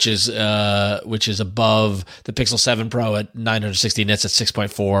 which is above the Pixel 7 Pro at 960 nits at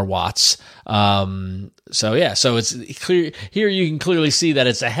 6.4 watts. So it's clear here. You can clearly see that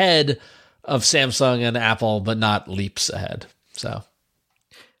it's ahead of Samsung and Apple, but not leaps ahead. So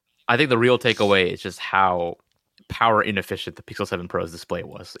I think the real takeaway is just how power inefficient the Pixel 7 Pro's display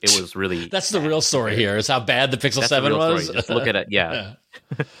was. It was really that's the real story here, is how bad the Pixel 7 was. Just look at it. Yeah.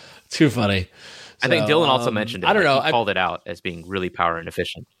 Too funny. I think Dylan also mentioned it. I don't know. He called it out as being really power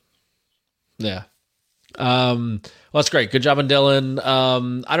inefficient. Yeah. Well, that's great. Good job on Dylan.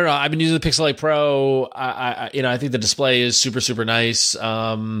 I don't know. I've been using the Pixel 8 Pro. I think the display is super, super nice.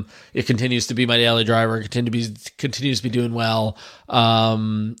 It continues to be my daily driver. It continues to be doing well.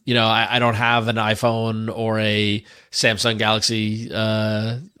 I don't have an iPhone or a Samsung Galaxy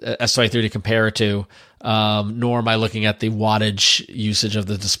S23 to compare it to. Nor am I looking at the wattage usage of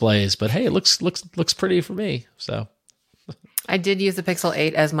the displays. But hey, it looks pretty for me. So. I did use the Pixel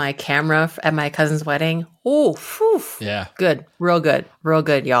 8 as my camera at my cousin's wedding. Oh, whew. Yeah, good, real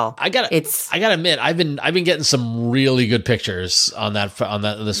good, y'all. I gotta admit, I've been getting some really good pictures on this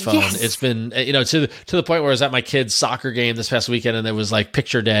phone. Yes. It's been to the point where I was at my kid's soccer game this past weekend, and it was like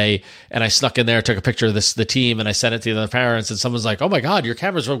picture day, and I snuck in there, took a picture of the team, and I sent it to the other parents, and someone's like, "Oh my God, your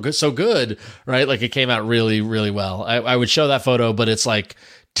camera's so good, right?" Like it came out really, really well. I would show that photo, but it's like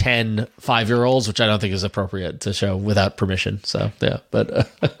 10 5-year-olds, which I don't think is appropriate to show without permission. So yeah,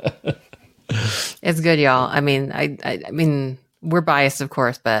 but it's good, y'all. I mean, We're biased, of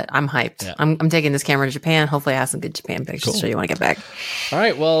course, but I'm hyped. Yeah. I'm taking this camera to Japan. Hopefully I have some good Japan pictures to show you when I get back. All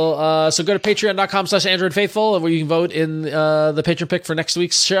right. Well, so go to patreon.com/AndroidFaithful, where you can vote in the patron pick for next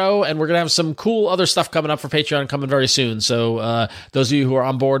week's show. And we're going to have some cool other stuff coming up for Patreon coming very soon. So those of you who are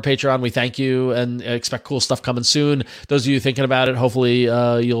on board Patreon, we thank you and expect cool stuff coming soon. Those of you thinking about it, hopefully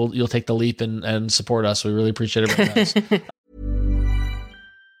you'll take the leap and support us. We really appreciate it.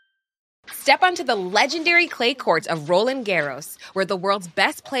 Step onto the legendary clay courts of Roland Garros, where the world's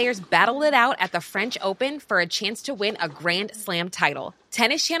best players battle it out at the French Open for a chance to win a Grand Slam title.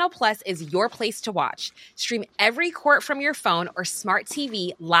 Tennis Channel Plus is your place to watch. Stream every court from your phone or smart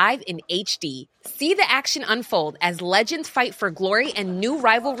TV live in HD. See the action unfold as legends fight for glory and new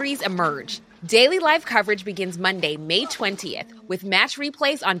rivalries emerge. Daily live coverage begins Monday, May 20th, with match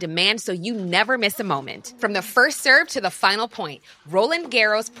replays on demand so you never miss a moment. From the first serve to the final point, Roland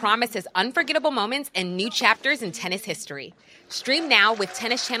Garros promises unforgettable moments and new chapters in tennis history. Stream now with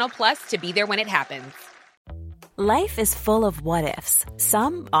Tennis Channel Plus to be there when it happens. Life is full of what-ifs.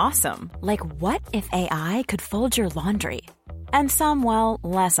 Some awesome, like what if AI could fold your laundry? And some, well,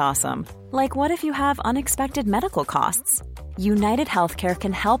 less awesome, like what if you have unexpected medical costs? United Healthcare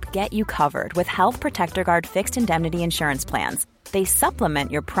can help get you covered with Health Protector Guard fixed indemnity insurance plans. They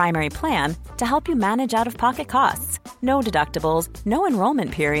supplement your primary plan to help you manage out-of-pocket costs. No deductibles, no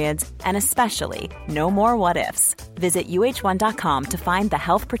enrollment periods, and especially no more what-ifs. Visit uh1.com to find the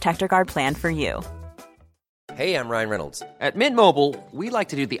Health Protector Guard plan for you. Hey, I'm Ryan Reynolds. At Mint Mobile, we like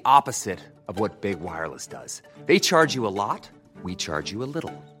to do the opposite of what Big Wireless does. They charge you a lot. We charge you a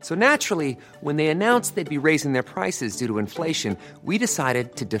little. So naturally, when they announced they'd be raising their prices due to inflation, we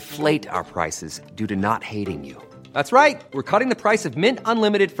decided to deflate our prices due to not hating you. That's right. We're cutting the price of Mint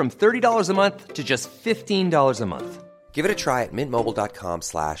Unlimited from $30 a month to just $15 a month. Give it a try at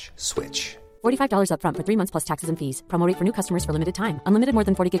mintmobile.com/switch. $45 up front for 3 months plus taxes and fees. Promo rate for new customers for limited time. Unlimited more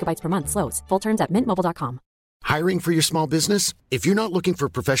than 40 gigabytes per month. Slows full terms at mintmobile.com. Hiring for your small business? If you're not looking for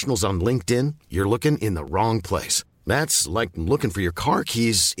professionals on LinkedIn, you're looking in the wrong place. That's like looking for your car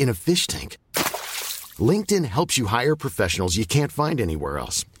keys in a fish tank. LinkedIn helps you hire professionals you can't find anywhere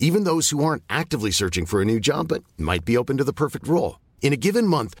else, even those who aren't actively searching for a new job but might be open to the perfect role. In a given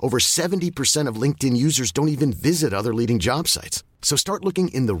month, over 70% of LinkedIn users don't even visit other leading job sites. So start looking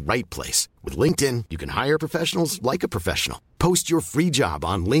in the right place. With LinkedIn, you can hire professionals like a professional. Post your free job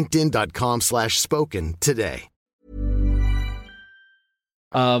on linkedin.com/spoken today.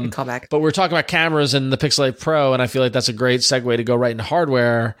 Callback. But we're talking about cameras and the Pixel 8 Pro, and I feel like that's a great segue to go right into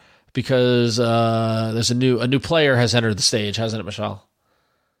hardware because there's a new player has entered the stage, hasn't it, Michelle?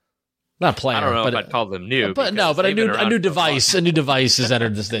 Not a player. I don't know but, if I'd call them new. But a new device has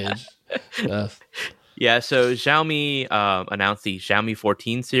entered the stage. Yeah, so Xiaomi announced the Xiaomi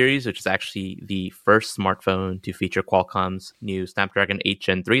 14 series, which is actually the first smartphone to feature Qualcomm's new Snapdragon 8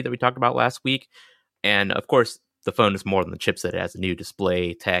 Gen 3 that we talked about last week. And of course, the phone is more than the chipset. It has a new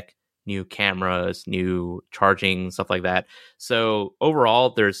display tech, new cameras, new charging, stuff like that. So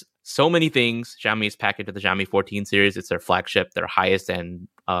overall, there's so many things Xiaomi has packed into the Xiaomi 14 series. It's their flagship, their highest end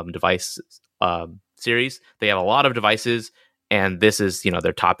device series. They have a lot of devices, and this is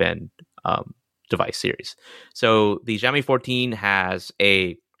their top end device series. So the Xiaomi 14 has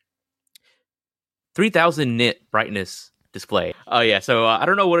a 3000 nit brightness display. So I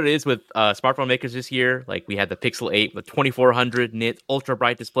don't know what it is with smartphone makers this year. Like we had the Pixel 8 with 2400 nit ultra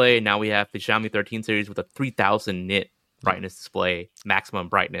bright display, and now we have the Xiaomi 13 series with a 3000 nit brightness display, maximum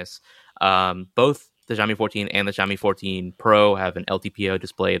brightness. Both the Xiaomi 14 and the Xiaomi 14 Pro have an LTPO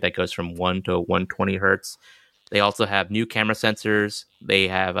display that goes from 1 to 120 hertz. They also have new camera sensors. They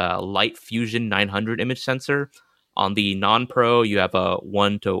have a Light Fusion 900 image sensor. On the non-Pro, you have a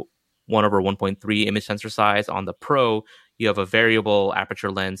 1/1.3 image sensor size. On the Pro, you have a variable aperture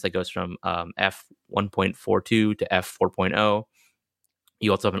lens that goes from f1.42 to f4.0.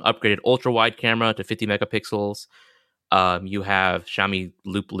 You also have an upgraded ultra-wide camera to 50 megapixels. You have Xiaomi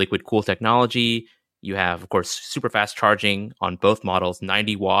Loop Liquid Cool technology. You have, of course, super fast charging on both models,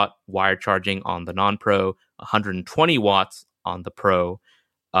 90-watt wired charging on the non-Pro, 120 watts on the Pro.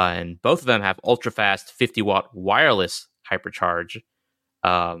 And both of them have ultra-fast 50-watt wireless hypercharge.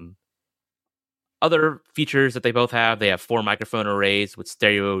 Other features that they both have, they have 4 microphone arrays with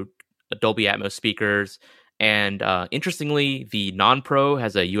stereo Dolby Atmos speakers. And interestingly, the non-Pro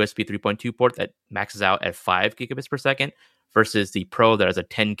has a USB 3.2 port that maxes out at 5 gigabits per second versus the Pro that has a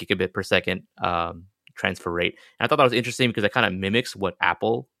 10 gigabit per second transfer rate. And I thought that was interesting because it kind of mimics what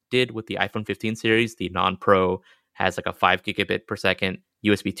Apple did with the iPhone 15 series. The non-Pro has like a 5 gigabit per second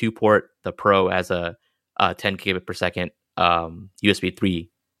USB 2 port. The Pro has a 10 gigabit per second USB 3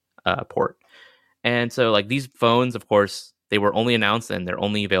 port. And so like these phones, of course, They were only announced and they're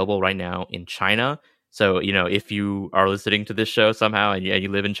only available right now in China. So, if you are listening to this show somehow and you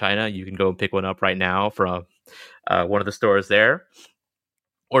live in China, you can go and pick one up right now from one of the stores there.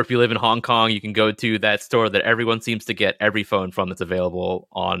 Or if you live in Hong Kong, you can go to that store that everyone seems to get every phone from that's available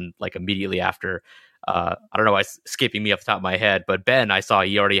on immediately after. I don't know why it's escaping me off the top of my head, but Ben, I saw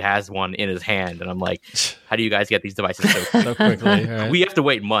he already has one in his hand, and I'm like, how do you guys get these devices so quickly? Right. We have to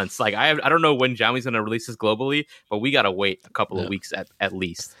wait months. I don't know when Xiaomi's going to release this globally, but we got to wait a couple of weeks at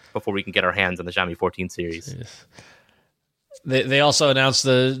least before we can get our hands on the Xiaomi 14 series. Yes. They also announced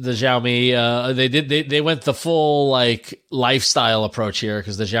the Xiaomi. They went the full lifestyle approach here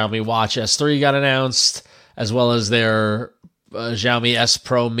because the Xiaomi Watch S3 got announced, as well as their Xiaomi S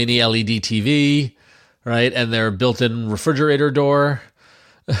Pro Mini LED TV, right, and their built-in refrigerator door.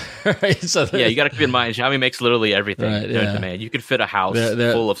 Right? So you got to keep in mind Xiaomi makes literally everything. Right, demand. You could fit a house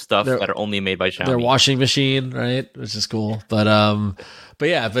full of stuff that are only made by Xiaomi. Their washing machine, right, which is cool, Xiaomi,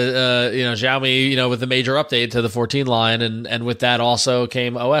 with the major update to the 14 line, and with that also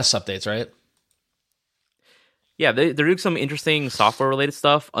came OS updates, right? Yeah, they're doing some interesting software-related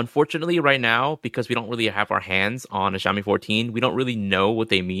stuff. Unfortunately, right now, because we don't really have our hands on a Xiaomi 14, we don't really know what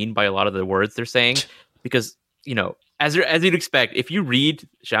they mean by a lot of the words they're saying. Because, as you'd expect, if you read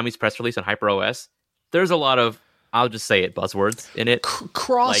Xiaomi's press release on HyperOS, there's a lot of, I'll just say it, buzzwords in it.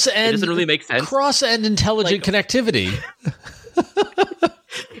 Cross-end, it doesn't really make sense. Cross-end intelligent connectivity.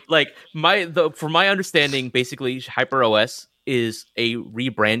 From my understanding, basically HyperOS is a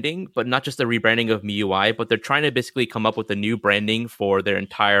rebranding, but not just a rebranding of MIUI, but they're trying to basically come up with a new branding for their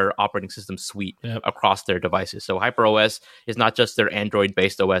entire operating system suite across their devices. So HyperOS is not just their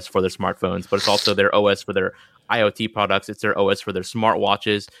Android-based OS for their smartphones, but it's also their OS for their IoT products. It's their OS for their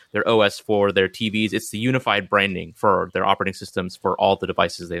smartwatches, their OS for their TVs. It's the unified branding for their operating systems for all the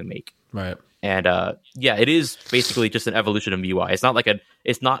devices they make. Right. And it is basically just an evolution of MIUI. It's not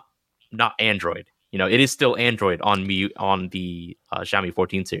it's not Android. It is still Android on the Xiaomi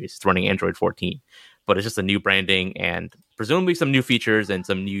 14 series. It's running Android 14, but it's just a new branding and presumably some new features and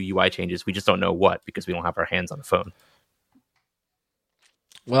some new UI changes. We just don't know what because we don't have our hands on the phone.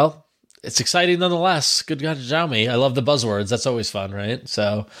 Well, it's exciting nonetheless. Good God, Xiaomi. I love the buzzwords. That's always fun, right?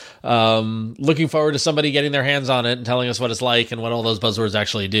 So looking forward to somebody getting their hands on it and telling us what it's like and what all those buzzwords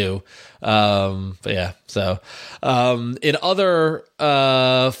actually do. In other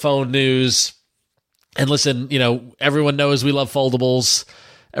phone news, and listen, everyone knows we love foldables.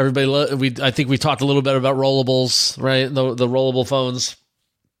 I think we talked a little bit about rollables, right? The rollable phones.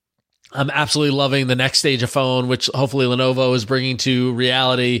 I'm absolutely loving the next stage of phone, which hopefully Lenovo is bringing to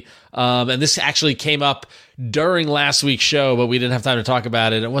reality. And this actually came up during last week's show, but we didn't have time to talk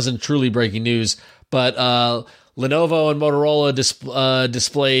about it. It wasn't truly breaking news, but Lenovo and Motorola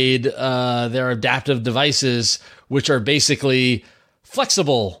displayed their adaptive devices, which are basically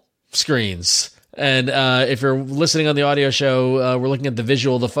flexible screens. And if you're listening on the audio show, we're looking at the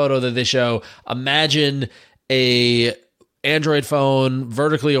visual, the photo that they show. Imagine a Android phone,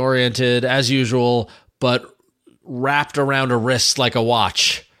 vertically oriented as usual, but wrapped around a wrist like a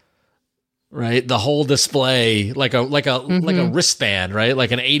watch. Right, the whole display like a wristband, right,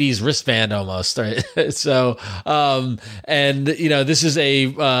 like an '80s wristband almost, right? So, this is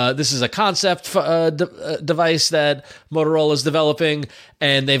a concept device that Motorola is developing,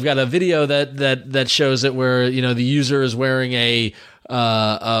 and they've got a video that shows it where the user is wearing a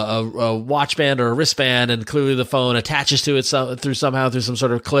watch band or a wristband, and clearly the phone attaches to it through some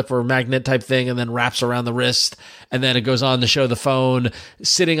sort of clip or magnet type thing, and then wraps around the wrist, and then it goes on to show the phone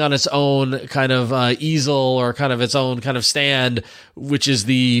sitting on its own kind of easel or kind of its own kind of stand, which is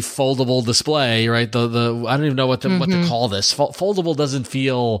the foldable display, right? The I don't even know what to call this. Foldable doesn't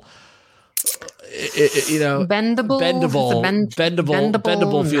feel. Bendable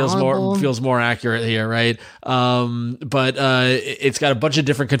feels more accurate here, right? But it's got a bunch of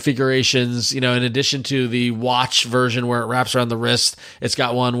different configurations. In addition to the watch version where it wraps around the wrist, it's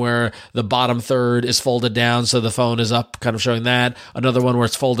got one where the bottom third is folded down, so the phone is up, kind of showing that. Another one where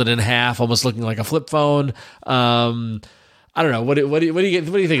it's folded in half, almost looking like a flip phone. I don't know. What do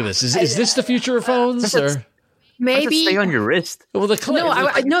you think of this? Is this the future of phones? Or maybe stay on your wrist. Well, the clip.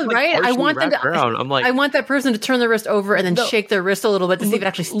 No, right? I want them to. I'm like, I want that person to turn their wrist over and then shake their wrist a little bit to see if it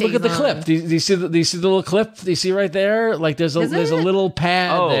actually stays. Look at the clip. Do you see the little clip? Do you see right there? Like there's a little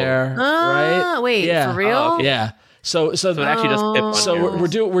pad there, right? Wait, for real? Okay. Yeah. So it actually does clip on. So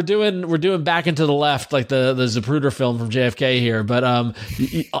we're doing back into the left, like the Zapruder film from JFK here. But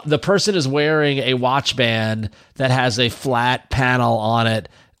the person is wearing a watch band that has a flat panel on it,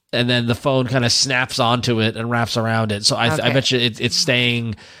 and then the phone kind of snaps onto it and wraps around it. So I bet you it's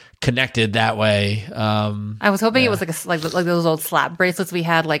staying connected that way. I was hoping it was like those old slap bracelets we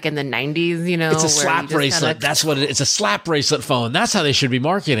had like in the 90s, you know. It's a slap bracelet. That's what it's a slap bracelet phone. That's how they should be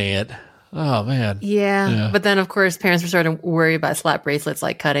marketing it. Oh man. Yeah. But then of course parents were starting to worry about slap bracelets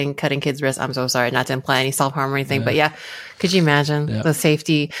like cutting kids' wrists. I'm so sorry, not to imply any self-harm or anything, but yeah. Could you imagine the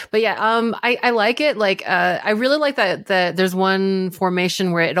safety? But yeah, I like it. Like I really like that there's one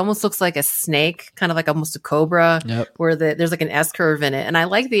formation where it almost looks like a snake, kind of like almost a cobra, where there's like an S curve in it. And I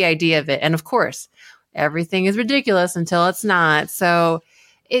like the idea of it. And of course, everything is ridiculous until it's not. So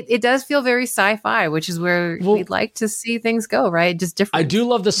it does feel very sci-fi, which is where we'd like to see things go, right? Just different. I do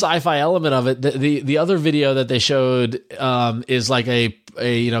love the sci-fi element of it. The other video that they showed is like a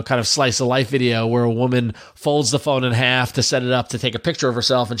kind of slice of life video where a woman folds the phone in half to set it up to take a picture of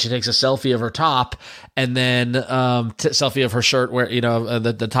herself, and she takes a selfie of her top, and then selfie of her shirt where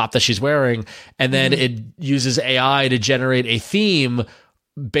the top that she's wearing, and then it uses AI to generate a theme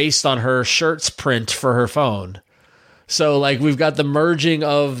based on her shirt's print for her phone. So like we've got the merging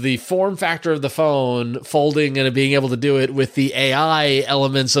of the form factor of the phone folding and being able to do it with the AI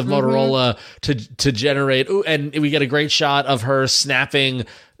elements of Motorola to generate. Ooh, and we get a great shot of her snapping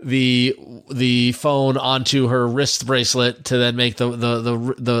the phone onto her wrist bracelet to then make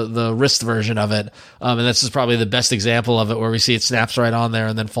the wrist version of it. And this is probably the best example of it, where we see it snaps right on there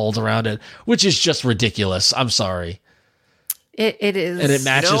and then folds around it, which is just ridiculous. I'm sorry. It is. And it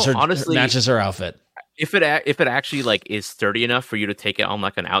matches honestly, matches her outfit. If it actually like is sturdy enough for you to take it on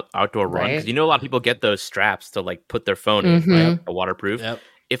like an outdoor run, because a lot of people get those straps to like put their phone in, right? A waterproof. Yep.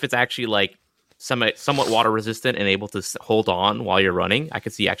 If it's actually like somewhat water resistant and able to hold on while you're running, I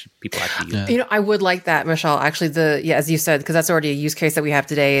could see actually people actually use it. I would like that, Michelle. Actually, as you said, because that's already a use case that we have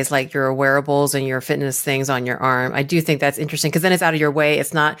today, is like your wearables and your fitness things on your arm. I do think that's interesting because then it's out of your way.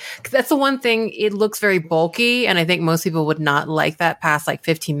 It's not, that's the one thing, it looks very bulky, and I think most people would not like that past like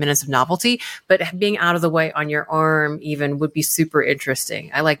 15 minutes of novelty, but being out of the way on your arm even would be super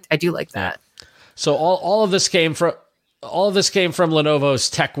interesting. I do like that. So all of this came from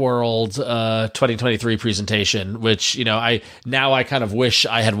Lenovo's Tech World 2023 presentation, which I kind of wish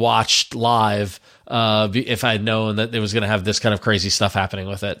I had watched live if I had known that it was going to have this kind of crazy stuff happening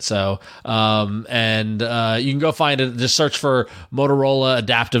with it. So you can go find it. Just search for Motorola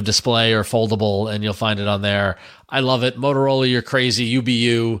Adaptive Display or Foldable, and you'll find it on there. I love it. Motorola, you're crazy. You be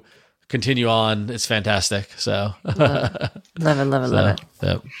you. Continue on. It's fantastic. So love it.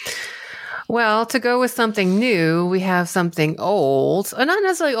 Yep. Well, to go with something new, we have something old, or not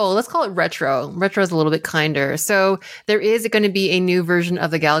necessarily old. Let's call it retro. Retro is a little bit kinder. So there is going to be a new version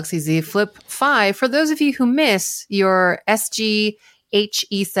of the Galaxy Z Flip 5. For those of you who miss your SG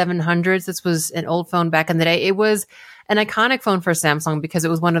HE700s, this was an old phone back in the day. It was an iconic phone for Samsung because it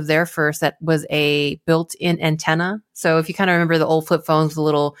was one of their first that was a built-in antenna. So if you kind of remember the old flip phones with a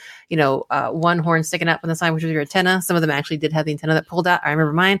little, one horn sticking up on the side, which was your antenna. Some of them actually did have the antenna that pulled out. I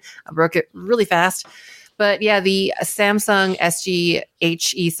remember mine. I broke it really fast. But yeah, the Samsung SG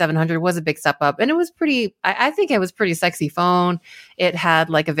HE700 was a big step up, and it was I think it was pretty sexy phone. It had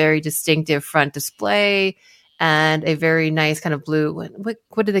like a very distinctive front display and a very nice kind of blue,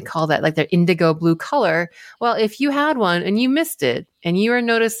 what do they call that? Like their indigo blue color. Well, if you had one and you missed it, and you are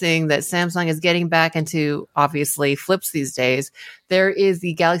noticing that Samsung is getting back into, obviously, flips these days, there is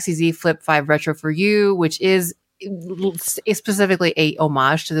the Galaxy Z Flip 5 Retro for you, which is specifically a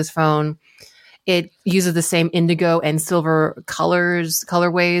homage to this phone. It uses the same indigo and silver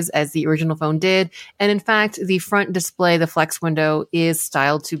colorways as the original phone did. And in fact, the front display, the flex window, is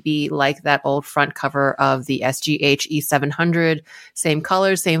styled to be like that old front cover of the SGH E700. Same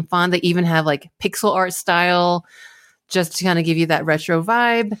colors, same font. They even have like pixel art style just to kind of give you that retro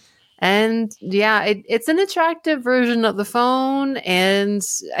vibe. And yeah, it's an attractive version of the phone. And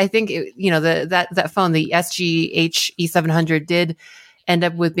I think, that phone, the SGH E700, did end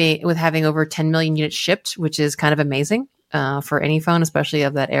up with having over 10 million units shipped, which is kind of amazing for any phone, especially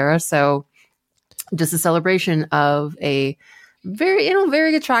of that era. So just a celebration of a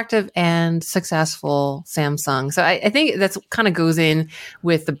very attractive and successful Samsung. So I think that's kind of goes in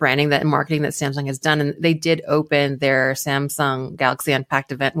with the branding and marketing that Samsung has done. And they did open their Samsung Galaxy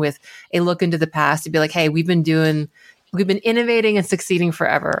Unpacked event with a look into the past to be like, hey, we've been innovating and succeeding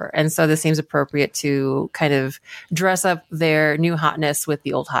forever. And so this seems appropriate to kind of dress up their new hotness with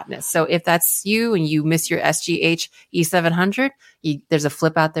the old hotness. So if that's you and you miss your SGH E700, there's a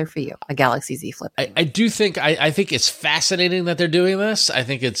flip out there for you, a Galaxy Z Flip. I do think, I think it's fascinating that they're doing this. I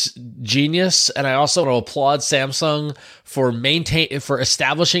think it's genius. And I also want to applaud Samsung for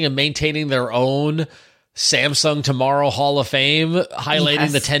establishing and maintaining their own Samsung Tomorrow Hall of Fame,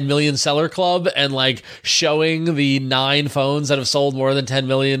 highlighting the 10 million seller club and like showing the 9 phones that have sold more than 10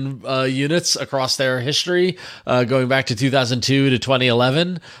 million units across their history, going back to 2002 to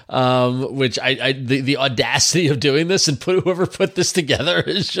 2011. Which the audacity of doing this and whoever put this together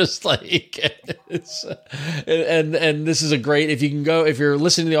is just like, and this is a great, if you're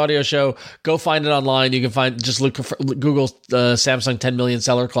listening to the audio show, go find it online. You can Google Samsung 10 million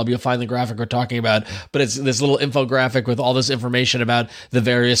seller club. You'll find the graphic we're talking about, but it's this little infographic with all this information about the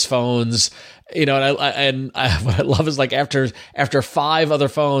various phones, and what I love is like after 5 other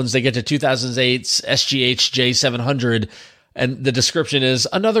phones, they get to 2008's SGH J700, and the description is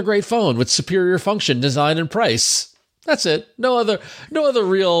another great phone with superior function, design, and price. That's it. No other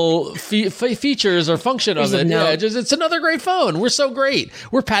real features or function of it. Yeah, it's another great phone. We're so great.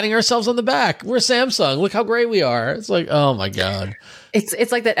 We're patting ourselves on the back. We're Samsung. Look how great we are. It's like, oh my God.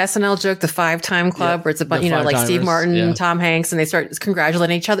 It's like that SNL joke, the 5-time club, where it's a bunch, like Steve Martin, Tom Hanks, and they start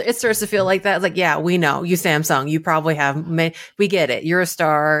congratulating each other. It starts to feel like that. It's like, yeah, we know you Samsung. You probably have we get it. You're a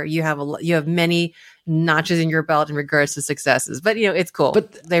star. You have many notches in your belt in regards to successes, but it's cool.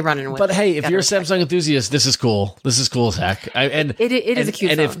 But they run in with. But hey, if you're a Samsung enthusiast, this is cool. This is cool as heck. It is a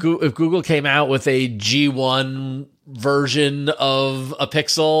cute. And phone. if Google came out with a G1 version of a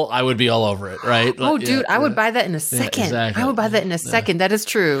Pixel, I would be all over it. Right? Oh, dude, I would buy that in a second. Exactly. I would buy that in a second. That is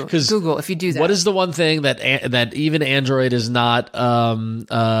true. Google, if you do that, what is the one thing that even Android is not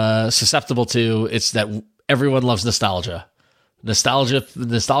susceptible to? It's that everyone loves nostalgia.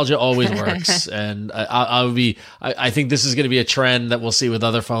 Nostalgia always works, and I think this is going to be a trend that we'll see with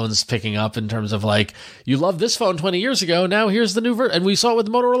other phones picking up in terms of like, you loved this phone 20 years ago, now here's the new version, and we saw it with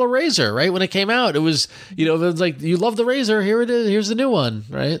the Motorola Razr, right? When it came out, it was it was like, you love the Razr, here it is, here's the new one,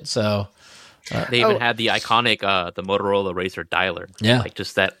 right? So they even had the iconic the Motorola Razr dialer, like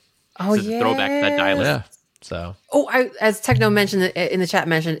just that throwback to that dialer. Yeah. So, as Techno mentioned in the chat,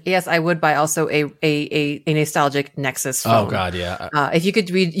 yes, I would buy also a nostalgic Nexus phone. Oh God, yeah. If you could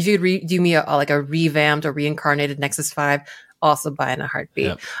do me a revamped or reincarnated Nexus 5, also buy in a heartbeat.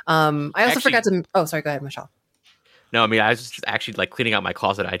 Yep. I also forgot to. Oh, sorry. Go ahead, Michelle. No, I mean, I was just actually like cleaning out my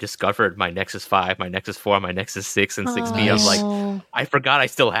closet. I discovered my Nexus 5, my Nexus 4, my Nexus 6, and 6B. Nice. I'm like, I forgot I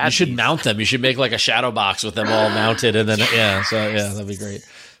still had. You should mount them. You should make like a shadow box with them all mounted, and then that'd be great.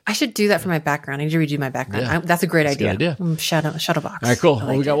 I should do that for my background. I need to redo my background. Yeah. That's a great idea. Good idea. Shadow box. All right, cool.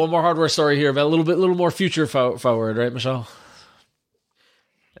 We got one more hardware story here, but a little more future forward, right, Michelle?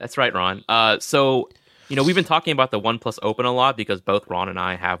 That's right, Ron. So we've been talking about the OnePlus Open a lot because both Ron and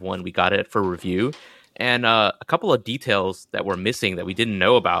I have one. We got it for review, and a couple of details that were missing that we didn't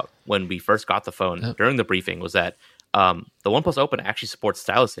know about when we first got the phone during the briefing was that the OnePlus Open actually supports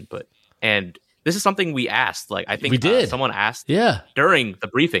stylus input, and this is something we asked. Like, I think we did. Someone asked during the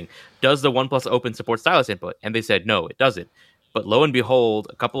briefing, does the OnePlus Open support stylus input? And they said, no, it doesn't. But lo and behold,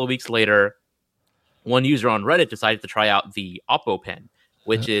 a couple of weeks later, one user on Reddit decided to try out the Oppo pen,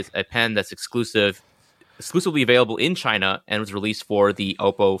 which is a pen that's exclusively available in China and was released for the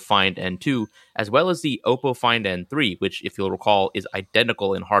Oppo Find N2, as well as the Oppo Find N3, which, if you'll recall, is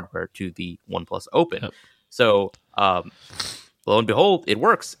identical in hardware to the OnePlus Open. Yep. So, lo and behold, it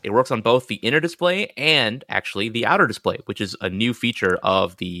works. It works on both the inner display and actually the outer display, which is a new feature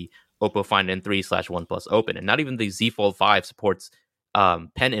of the Oppo Find N3 / OnePlus Open. And not even the Z Fold 5 supports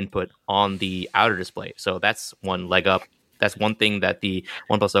pen input on the outer display. So that's one leg up. That's one thing that the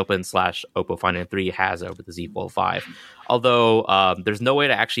OnePlus Open / Oppo Find N3 has over the Z Fold 5. Although there's no way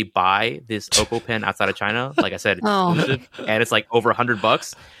to actually buy this Oppo pen outside of China. Like I said, it's exclusive, and it's like over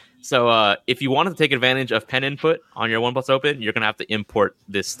 $100. So if you wanted to take advantage of pen input on your OnePlus Open, you're going to have to import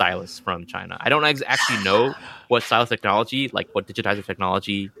this stylus from China. I don't actually know what stylus technology, like what digitizer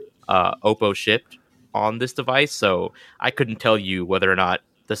technology Oppo shipped on this device, so I couldn't tell you whether or not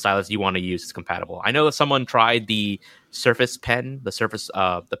the stylus you want to use is compatible. I know that someone tried the Surface pen,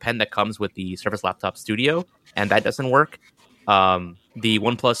 the pen that comes with the Surface Laptop Studio, and that doesn't work. The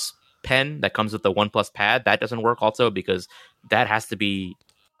OnePlus pen that comes with the OnePlus Pad, that doesn't work also because that has to be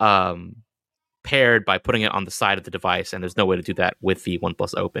paired by putting it on the side of the device, and there's no way to do that with the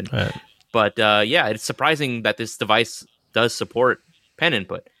OnePlus Open. Right. But it's surprising that this device does support pen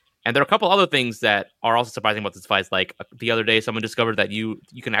input. And there are a couple other things that are also surprising about this device. Like the other day, someone discovered that you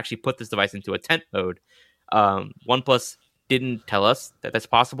can actually put this device into a tent mode. OnePlus didn't tell us that that's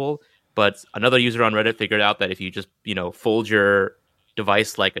possible, but another user on Reddit figured out that if you just fold your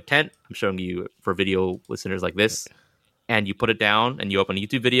device like a tent, I'm showing you for video listeners like this, and you put it down and you open a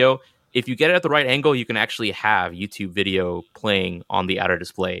YouTube video, if you get it at the right angle, you can actually have YouTube video playing on the outer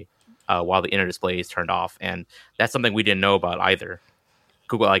display while the inner display is turned off. And that's something we didn't know about either.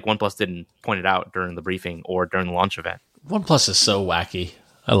 Google, like OnePlus didn't point it out during the briefing or during the launch event. OnePlus is so wacky.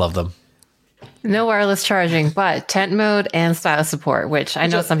 I love them. No wireless charging, but tent mode and stylus support, which I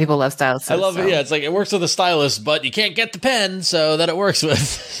know some people love stylus. I love it. Yeah, it's like it works with a stylus, but you can't get the pen, so that it works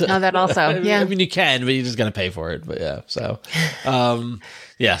with. No, that also. I mean, you can, but you're just gonna pay for it. But yeah, so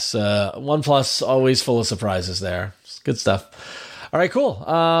yes, OnePlus always full of surprises there. It's good stuff. All right, cool.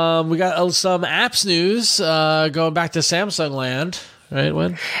 We got some apps news going back to Samsung land, right,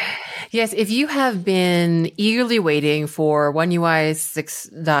 Win? Yes, if you have been eagerly waiting for One UI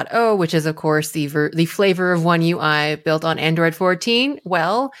 6.0, which is, of course, the flavor of One UI built on Android 14,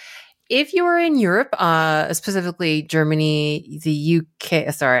 well, if you are in Europe, specifically Germany, the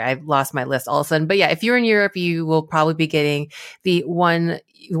UK, sorry, I lost my list all of a sudden. But yeah, if you're in Europe, you will probably be getting the One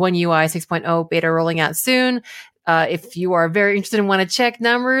UI 6.0 beta rolling out soon. If you are very interested and want to check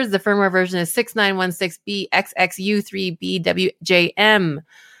numbers, the firmware version is 6916B XXU3BWJM.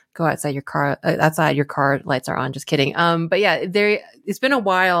 Go outside your car. Outside your car lights are on. Just kidding. But yeah, it's been a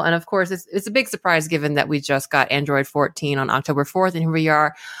while, and of course, it's a big surprise given that we just got Android 14 on October 4th, and here we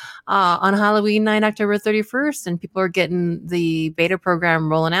are on Halloween night, October 31st, and people are getting the beta program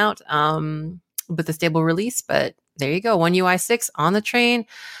rolling out with a stable release. But there you go, One UI 6 on the train,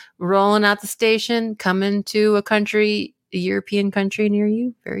 rolling out the station, coming to a European country near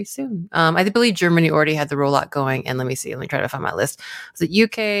you very soon. I believe Germany already had the rollout going. And let me try to find my list. Was it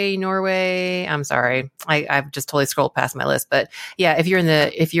UK, Norway? I'm sorry. I've just totally scrolled past my list. But yeah, if you're in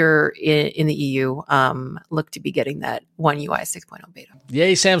the EU, look to be getting that One UI 6.0 beta.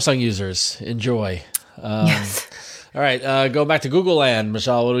 Yay, Samsung users. Enjoy. Yes. All right. Go back to Google land.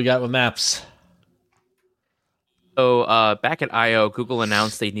 Michelle, what do we got with Maps? So back at I/O, Google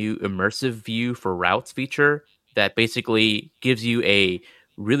announced a new immersive view for routes feature that basically gives you a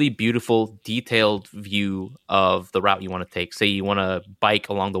really beautiful, detailed view of the route you want to take. Say you want to bike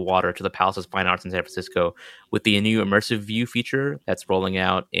along the water to the Palace of Fine Arts in San Francisco with the new immersive view feature that's rolling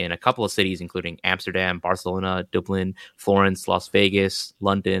out in a couple of cities, including Amsterdam, Barcelona, Dublin, Florence, Las Vegas,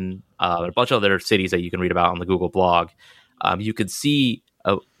 London, a bunch of other cities that you can read about on the Google blog. You could see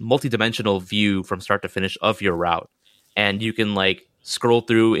a multidimensional view from start to finish of your route. And you can scroll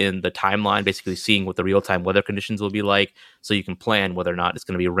through in the timeline, basically seeing what the real-time weather conditions will be like, so you can plan whether or not it's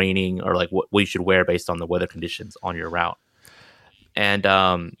going to be raining or what you should wear based on the weather conditions on your route. And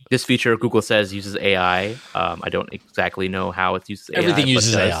this feature, Google says, uses AI. I don't exactly know how it uses AI. Everything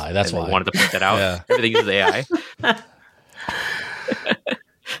uses AI. That's why I wanted to point that out. Yeah. Everything uses AI.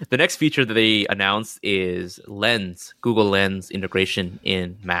 The next feature that they announced is Lens, Google Lens integration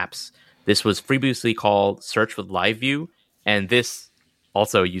in Maps. This was previously called Search with Live View, and this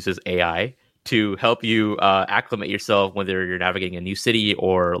also uses AI to help you acclimate yourself whether you're navigating a new city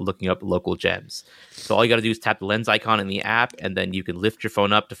or looking up local gems. So all you got to do is tap the lens icon in the app, and then you can lift your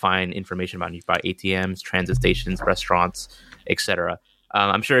phone up to find information about nearby ATMs, transit stations, restaurants, etc.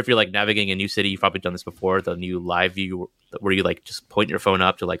 I'm sure if you're navigating a new city, you've probably done this before, the new live view where you just point your phone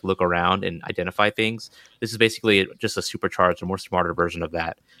up to look around and identify things. This is basically just a supercharged or more smarter version of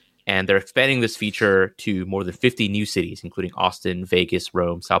that. And they're expanding this feature to more than 50 new cities, including Austin, Vegas,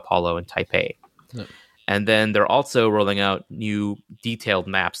 Rome, Sao Paulo, and Taipei. Yep. And then they're also rolling out new detailed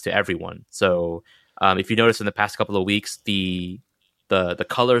maps to everyone. So if you notice in the past couple of weeks, the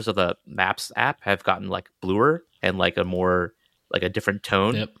colors of the Maps app have gotten bluer and a different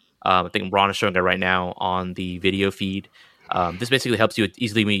tone. Yep. I think Ron is showing it right now on the video feed. This basically helps you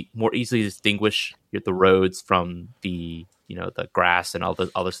more easily distinguish the roads from the grass and all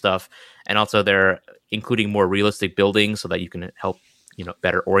the other stuff. And also they're including more realistic buildings so that you can help,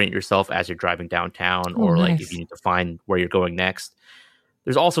 better orient yourself as you're driving downtown or nice. If you need to find where you're going next.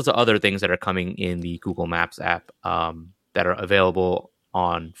 There's all sorts of other things that are coming in the Google Maps app that are available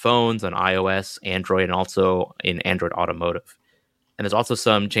on phones, on iOS, Android, and also in Android Automotive. And there's also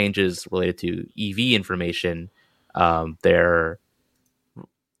some changes related to EV information. I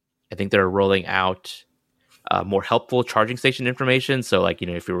think they're rolling out more helpful charging station information. So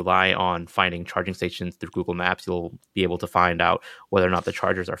if you rely on finding charging stations through Google Maps, you'll be able to find out whether or not the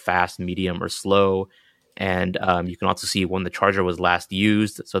chargers are fast, medium, or slow. And you can also see when the charger was last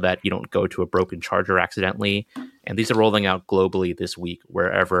used so that you don't go to a broken charger accidentally. And these are rolling out globally this week,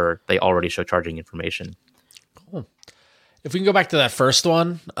 wherever they already show charging information. Cool. If we can go back to that first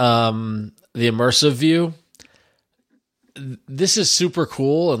one, the immersive view, this is super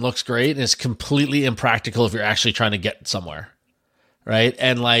cool and looks great, and it's completely impractical if you're actually trying to get somewhere, right?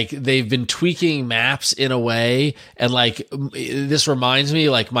 And they've been tweaking maps in a way, and this reminds me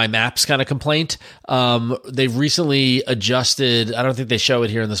my Maps kind of complaint. They've recently adjusted, I don't think they show it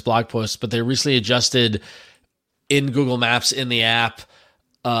here in this blog post, but they recently adjusted in Google Maps in the app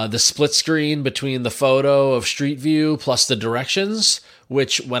the split screen between the photo of Street View plus the directions,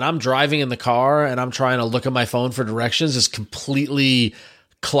 which when I'm driving in the car and I'm trying to look at my phone for directions is completely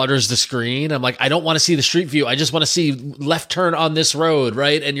clutters the screen. I'm like, I don't want to see the Street View. I just want to see left turn on this road,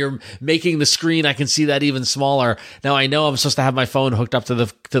 right? And you're making the screen, I can see that even smaller. Now I know I'm supposed to have my phone hooked up to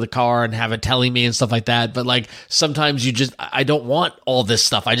the car and have it telling me and stuff like that. But like sometimes I don't want all this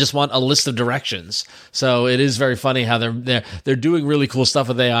stuff. I just want a list of directions. So it is very funny how they're doing really cool stuff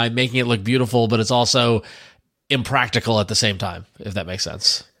with AI, making it look beautiful, but it's also impractical at the same time, if that makes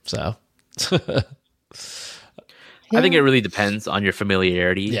sense. So I think it really depends on your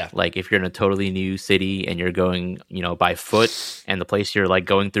familiarity. Yeah. Like if you're in a totally new city and you're going, by foot, and the place you're like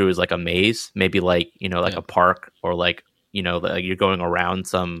going through is like a maze, maybe like, like a park, or like, like you're going around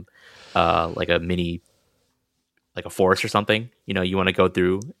some like a mini, like a forest or something, you want to go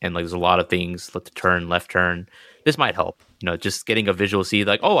through, and like there's a lot of things, left turn. This might help, just getting a visual, see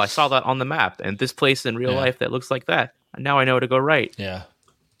like, oh, I saw that on the map and this place in real life that looks like that. Now I know to go right. Yeah.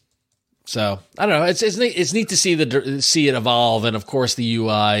 So I don't know. It's neat to see it evolve, and of course the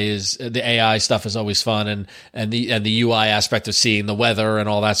AI stuff is always fun, and the UI aspect of seeing the weather and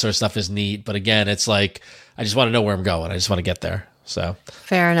all that sort of stuff is neat. But again, it's like I just want to know where I'm going. I just want to get there. So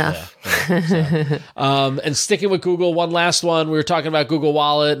fair enough. And sticking with Google, one last one. We were talking about Google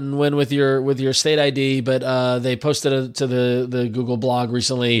Wallet and when with your state ID, but they posted to the Google blog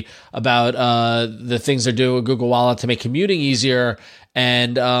recently about the things they're doing with Google Wallet to make commuting easier.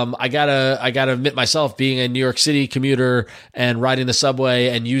 And I gotta admit myself, being a New York City commuter and riding the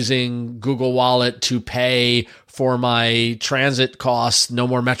subway and using Google Wallet to pay for my transit costs, no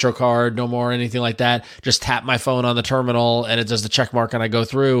more MetroCard, no more anything like that. Just tap my phone on the terminal and it does the check mark and I go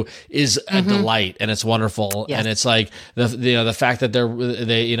through is a delight, and it's wonderful. Yes. And it's like the fact that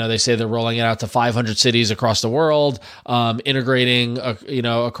they say they're rolling it out to 500 cities across the world, integrating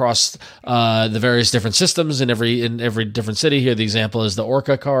across the various different systems in every different city. Here the example is the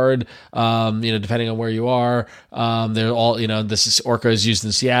Orca card. Depending on where you are, they're all Orca is used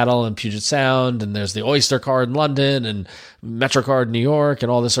in Seattle and Puget Sound, and there's the Oyster card in London and MetroCard in New York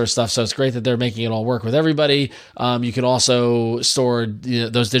and all this sort of stuff. So it's great that they're making it all work with everybody. You can also store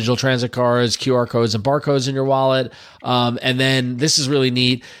those digital transit cards, QR codes, and barcodes in your wallet. And then this is really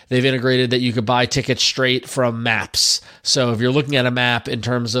neat. They've integrated that you could buy tickets straight from maps. So if you're looking at a map in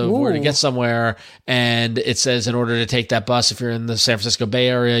terms of where to get somewhere, and it says in order to take that bus, if you're in the San Francisco Bay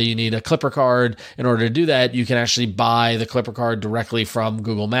Area, you need a Clipper card. In order to do that, you can actually buy the Clipper card directly from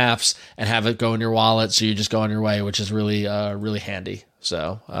Google Maps and have it go in your wallet. So you just go on your way, which is really handy.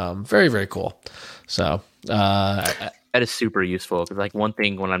 So very, very cool. So that is super useful, because like one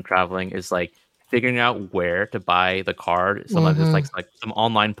thing when I'm traveling is like figuring out where to buy the card. Sometimes it's like some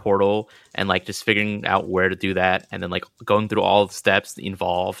online portal, and like just figuring out where to do that, and then like going through all the steps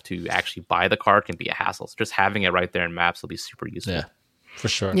involved to actually buy the card can be a hassle. So just having it right there in Maps will be super useful. Yeah, for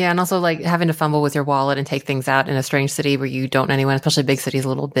sure. Yeah, and also like having to fumble with your wallet and take things out in a strange city where you don't know anyone, especially big cities, a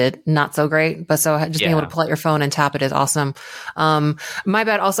little bit not so great. But so just being able to pull out your phone and tap it is awesome. My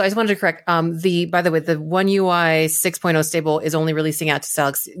bad. Also, I just wanted to correct. By the way, the One UI 6.0 stable is only releasing out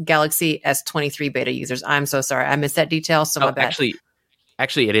to Galaxy S23 beta users. I'm so sorry, I missed that detail. So my bad.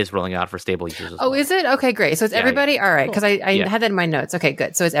 Actually, it is rolling out for stable users. Oh, is it? Okay, great. So it's everybody? All right, because I had that in my notes. Okay,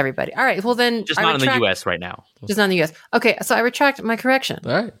 good. So it's everybody. All right, well then... Just not in the US right now. Just not in the US. Okay, so I retract my correction.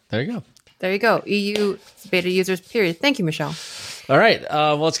 All right, there you go. There you go. EU beta users, period. Thank you, Michelle. All right,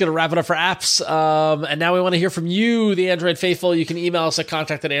 well, let's get to wrap it up for apps. And now we want to hear from you, the Android Faithful. You can email us at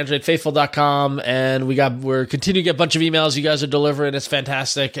contact@androidfaithful.com. And we're continuing to get a bunch of emails you guys are delivering. It's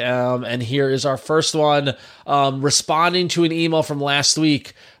fantastic. And here is our first one, responding to an email from last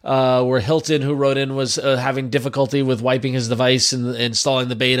week where Hilton, who wrote in, was having difficulty with wiping his device and installing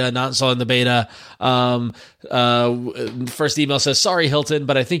the beta, not installing the beta. First email says, "Sorry, Hilton,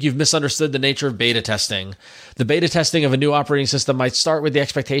 but I think you've misunderstood the nature of beta testing. The beta testing of a new operating system might start with the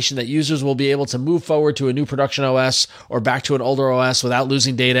expectation that users will be able to move forward to a new production OS or back to an older OS without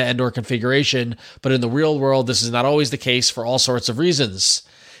losing data and/or configuration. But in the real world, this is not always the case for all sorts of reasons.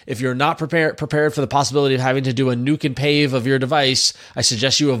 If you're not prepared for the possibility of having to do a nuke and pave of your device, I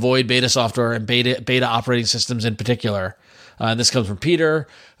suggest you avoid beta software and beta operating systems in particular." And this comes from Peter,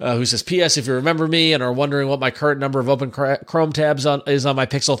 who says, "P.S. If you remember me and are wondering what my current number of open Chrome tabs is on my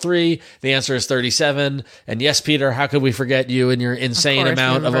Pixel 3, the answer is 37. And yes, Peter, how could we forget you and your insane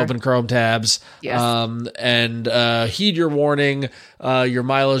amount of open Chrome tabs? Yes. And heed your warning. Your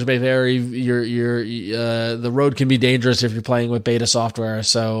mileage may vary. The road can be dangerous if you're playing with beta software.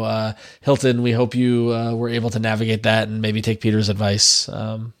 So, Hilton, we hope you were able to navigate that and maybe take Peter's advice.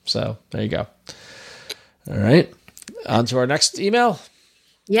 So there you go. All right. On to our next email.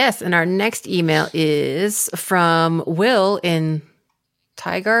 Yes, and our next email is from Will in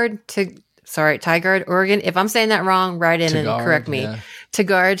Tigard, Oregon. If I'm saying that wrong, write in and correct me. Yeah.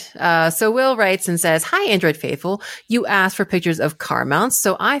 Tigard. So Will writes and says, "Hi, Android Faithful. You asked for pictures of car mounts,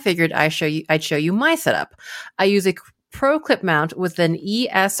 so I figured I'd show you my setup. I use a Pro clip mount with an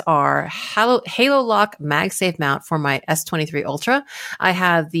ESR Halo Lock MagSafe mount for my S23 Ultra. I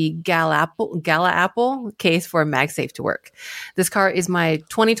have the Gala Apple case for MagSafe to work. This car is my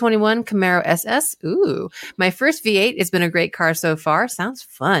 2021 Camaro SS. Ooh, my first V8. It's been a great car so far. Sounds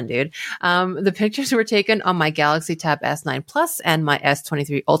fun, dude. The pictures were taken on my Galaxy Tab S9 Plus and my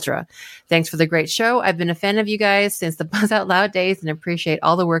S23 Ultra. Thanks for the great show. I've been a fan of you guys since the Buzz Out Loud days and appreciate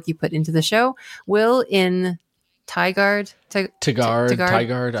all the work you put into the show. Will in Tigard.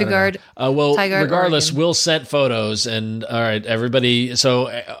 Well, regardless, Oregon. Will sent photos, and all right, everybody.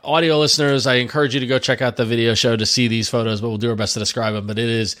 So, audio listeners, I encourage you to go check out the video show to see these photos, but we'll do our best to describe them. But it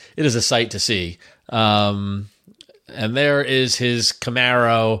is a sight to see. And there is his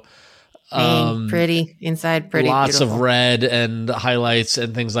Camaro. Pretty inside, pretty lots beautiful. of red and highlights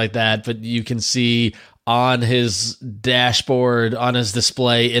and things like that. But you can see on his dashboard, on his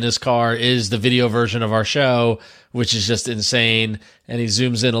display in his car, is the video version of our show, which is just insane. And he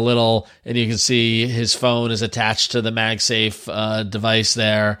zooms in a little, and you can see his phone is attached to the MagSafe device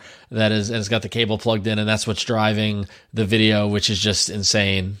there. And it's got the cable plugged in, and that's what's driving the video, which is just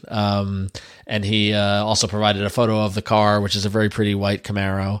insane. And he also provided a photo of the car, which is a very pretty white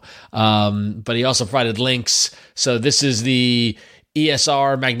Camaro. But he also provided links. So this is the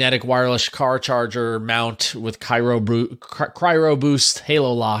ESR magnetic wireless car charger mount with Cryo Boost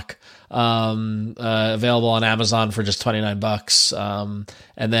Halo Lock, available on Amazon for just $29.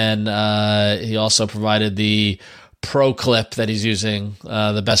 And then he also provided the Pro Clip that he's using,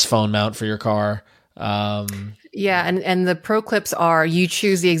 the best phone mount for your car. Yeah, and the Pro Clips are, you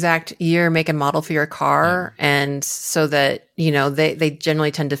choose the exact year, make, and model for your car, and so that, you know, they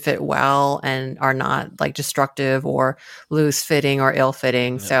generally tend to fit well and are not like destructive or loose fitting or ill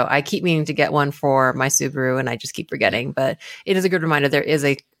fitting. Yeah. So I keep meaning to get one for my Subaru, and I just keep forgetting. But it is a good reminder there is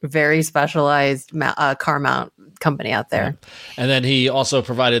a very specialized car mount company out there. Yeah. And then he also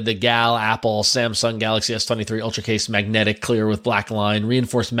provided the Apple Samsung Galaxy S23 Ultra Case magnetic clear with black line,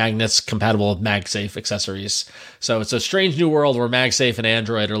 reinforced magnets compatible with MagSafe accessories. So it's a strange new world where MagSafe and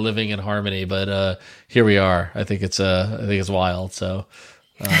Android are living in harmony, but here we are. I think it's wild. So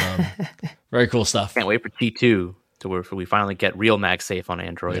very cool stuff. Can't wait for T2 to where we finally get real MagSafe on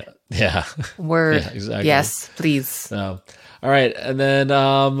Android. Yeah. Word. Yeah, exactly. Yes, please. So, all right. And then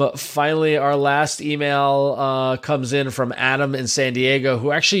finally, our last email comes in from Adam in San Diego,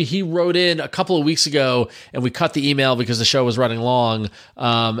 who actually he wrote in a couple of weeks ago, and we cut the email because the show was running long.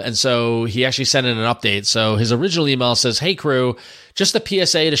 And so he actually sent in an update. So his original email says, "Hey, crew, just a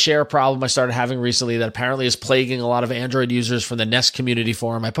PSA to share a problem I started having recently that apparently is plaguing a lot of Android users from the Nest community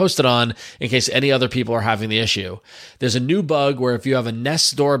forum I posted on, in case any other people are having the issue. There's a new bug where if you have a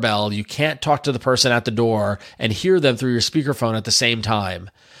Nest doorbell, you can't talk to the person at the door and hear them through your speakerphone at the same time.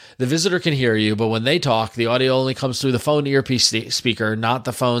 The visitor can hear you, but when they talk, the audio only comes through the phone earpiece speaker, not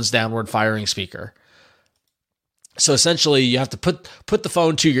the phone's downward firing speaker. So essentially, you have to put the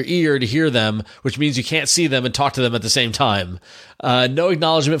phone to your ear to hear them, which means you can't see them and talk to them at the same time. No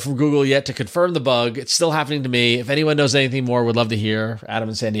acknowledgement from Google yet to confirm the bug. It's still happening to me. If anyone knows anything more, would love to hear." Adam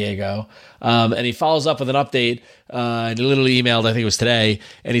in San Diego. And he follows up with an update. And he literally emailed, I think it was today,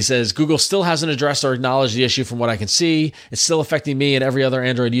 and he says, "Google still hasn't addressed or acknowledged the issue from what I can see. It's still affecting me and every other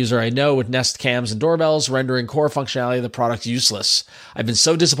Android user I know with Nest cams and doorbells, rendering core functionality of the product useless. I've been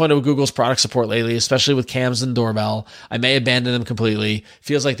so disappointed with Google's product support lately, especially with cams and doorbell. I may abandon them completely.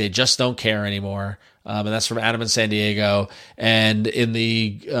 Feels like they just don't care anymore." And that's from Adam in San Diego. And in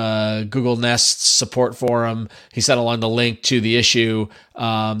the Google Nest support forum, he sent along the link to the issue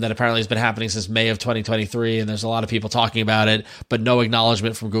that apparently has been happening since May of 2023. And there's a lot of people talking about it, but no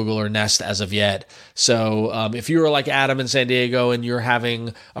acknowledgement from Google or Nest as of yet. So if you were like Adam in San Diego and you're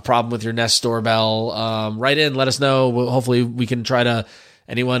having a problem with your Nest doorbell, write in, let us know. Hopefully we can try to...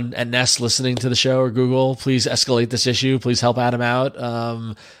 Anyone at Nest listening to the show or Google, please escalate this issue. Please help Adam out.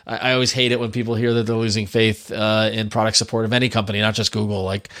 I always hate it when people hear that they're losing faith in product support of any company, not just Google.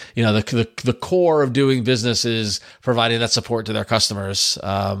 Like, you know, the core of doing business is providing that support to their customers.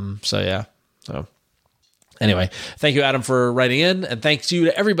 So anyway, thank you, Adam, for writing in, and thanks you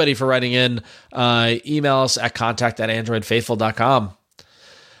to everybody for writing in. Email us at contact@androidfaithful.com.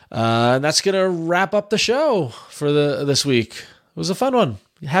 And that's going to wrap up the show for this week. It was a fun one.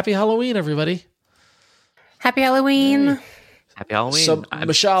 Happy Halloween, everybody. Happy Halloween. Happy Happy Halloween. So, I'm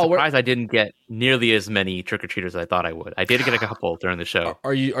Michelle, surprised I didn't get nearly as many trick-or-treaters as I thought I would. I did get a couple during the show.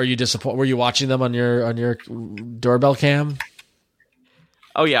 Are you disappointed? Were you watching them on your doorbell cam?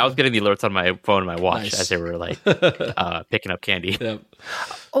 Oh yeah, I was getting the alerts on my phone and my watch Nice. as they were like picking up candy. Yep.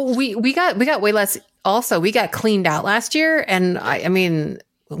 Oh, we got way less. Also, we got cleaned out last year, and I mean,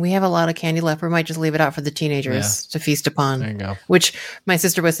 we have a lot of candy left. We might just leave it out for the teenagers to feast upon. There you go. Which my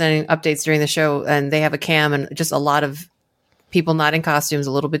sister was sending updates during the show, and they have a cam, and just a lot of people not in costumes,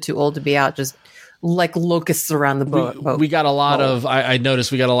 a little bit too old to be out, just like locusts around the boat. We got a lot of. I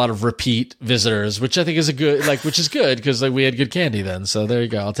noticed we got a lot of repeat visitors, which I think is which is good because we had good candy then. So there you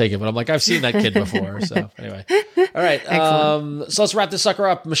go. I'll take it. But I'm like, I've seen that kid before. So anyway, all right. So let's wrap this sucker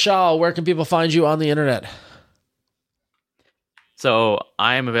up. Michelle, where can people find you on the internet? So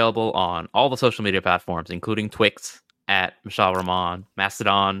I am available on all the social media platforms, including Twix at Michelle Ramon,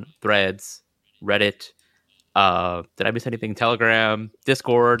 Mastodon, Threads, Reddit. Did I miss anything? Telegram,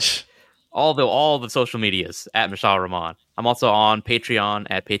 Discord. All the social medias at Michelle Ramon. I'm also on Patreon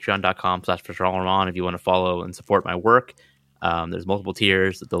at patreon.com/Michelle Ramon if you want to follow and support my work. There's multiple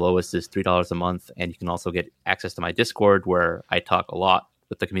tiers. The lowest is $3 a month. And you can also get access to my Discord where I talk a lot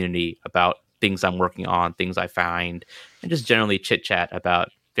with the community about things I'm working on, things I find, and just generally chit chat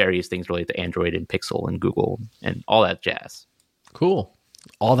about various things related to Android and Pixel and Google and all that jazz. Cool.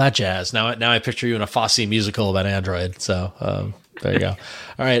 All that jazz. Now I picture you in a Fosse musical about Android. So there you go.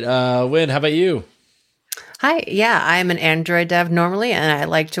 All right. Wynn, how about you? Hi. Yeah, I'm an Android dev normally, and I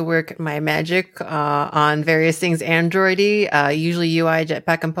like to work my magic on various things Androidy, usually UI,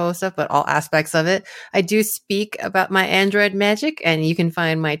 Jetpack, Compose stuff, but all aspects of it. I do speak about my Android magic, and you can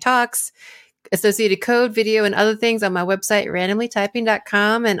find my talks, associated code, video, and other things on my website,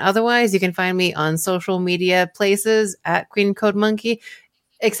 randomlytyping.com. And otherwise, you can find me on social media places at Queen Code Monkey.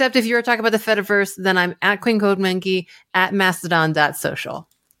 Except if you were talking about the Fediverse, then I'm at Queen Code Monkey at mastodon.social.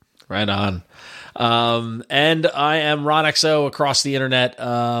 Right on. And I am RonXO across the internet,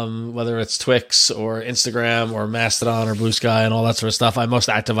 whether it's Twix or Instagram or Mastodon or Blue Sky and all that sort of stuff. I'm most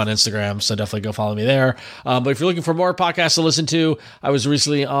active on Instagram, so definitely go follow me there. But if you're looking for more podcasts to listen to, I was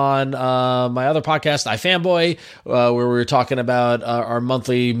recently on my other podcast, iFanboy, where we were talking about our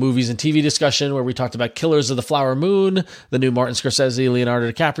monthly movies and TV discussion, where we talked about Killers of the Flower Moon, the new Martin Scorsese, Leonardo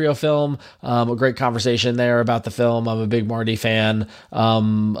DiCaprio film. A great conversation there about the film. I'm a big Marty fan.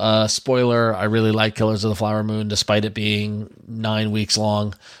 Spoiler, I really like Killers of the Flower Moon, despite it being 9 weeks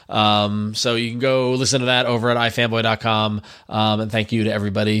long. So you can go listen to that over at ifanboy.com. And thank you to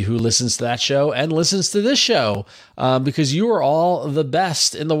everybody who listens to that show and listens to this show, because you are all the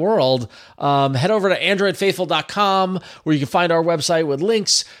best in the world. Head over to androidfaithful.com, where you can find our website with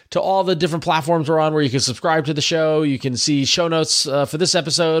links to all the different platforms we're on, where you can subscribe to the show. You can see show notes for this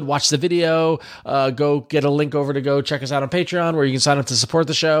episode, watch the video, go get a link over to go check us out on Patreon, where you can sign up to support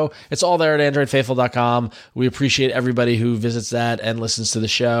the show. It's all there at androidfaithful.com. We appreciate everybody who visits that and listens to the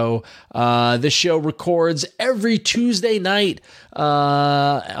show. This show records every Tuesday night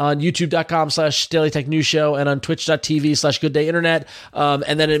on youtube.com/Daily Tech News Show and on twitch.tv/GoodDayInternet.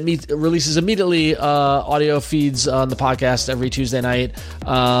 And then it releases immediately audio feeds on the podcast every Tuesday night.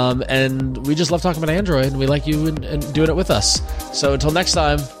 And we just love talking about Android, and we like you and doing it with us. So until next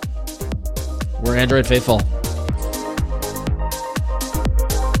time, we're Android Faithful.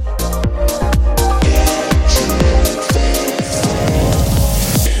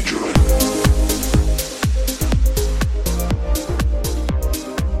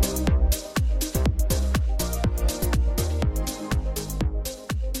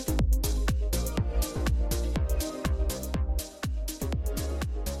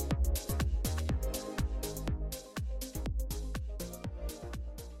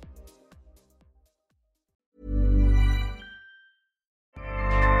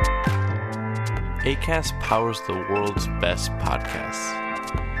 Acast powers the world's best podcasts.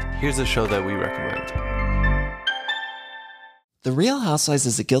 Here's a show that we recommend. The Real Housewives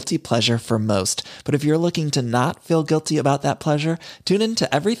is a guilty pleasure for most, but if you're looking to not feel guilty about that pleasure, tune in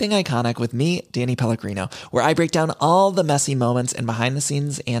to Everything Iconic with me, Danny Pellegrino, where I break down all the messy moments and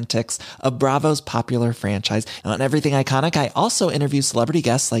behind-the-scenes antics of Bravo's popular franchise. And on Everything Iconic, I also interview celebrity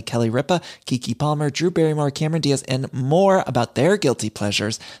guests like Kelly Ripa, Keke Palmer, Drew Barrymore, Cameron Diaz, and more about their guilty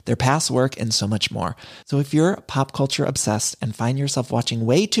pleasures, their past work, and so much more. So if you're pop culture obsessed and find yourself watching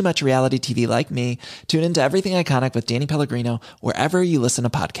way too much reality TV like me, tune in to Everything Iconic with Danny Pellegrino, wherever you listen to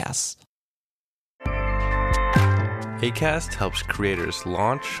podcasts. Acast helps creators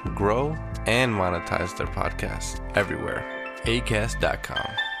launch, grow, and monetize their podcasts everywhere.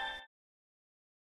 Acast.com.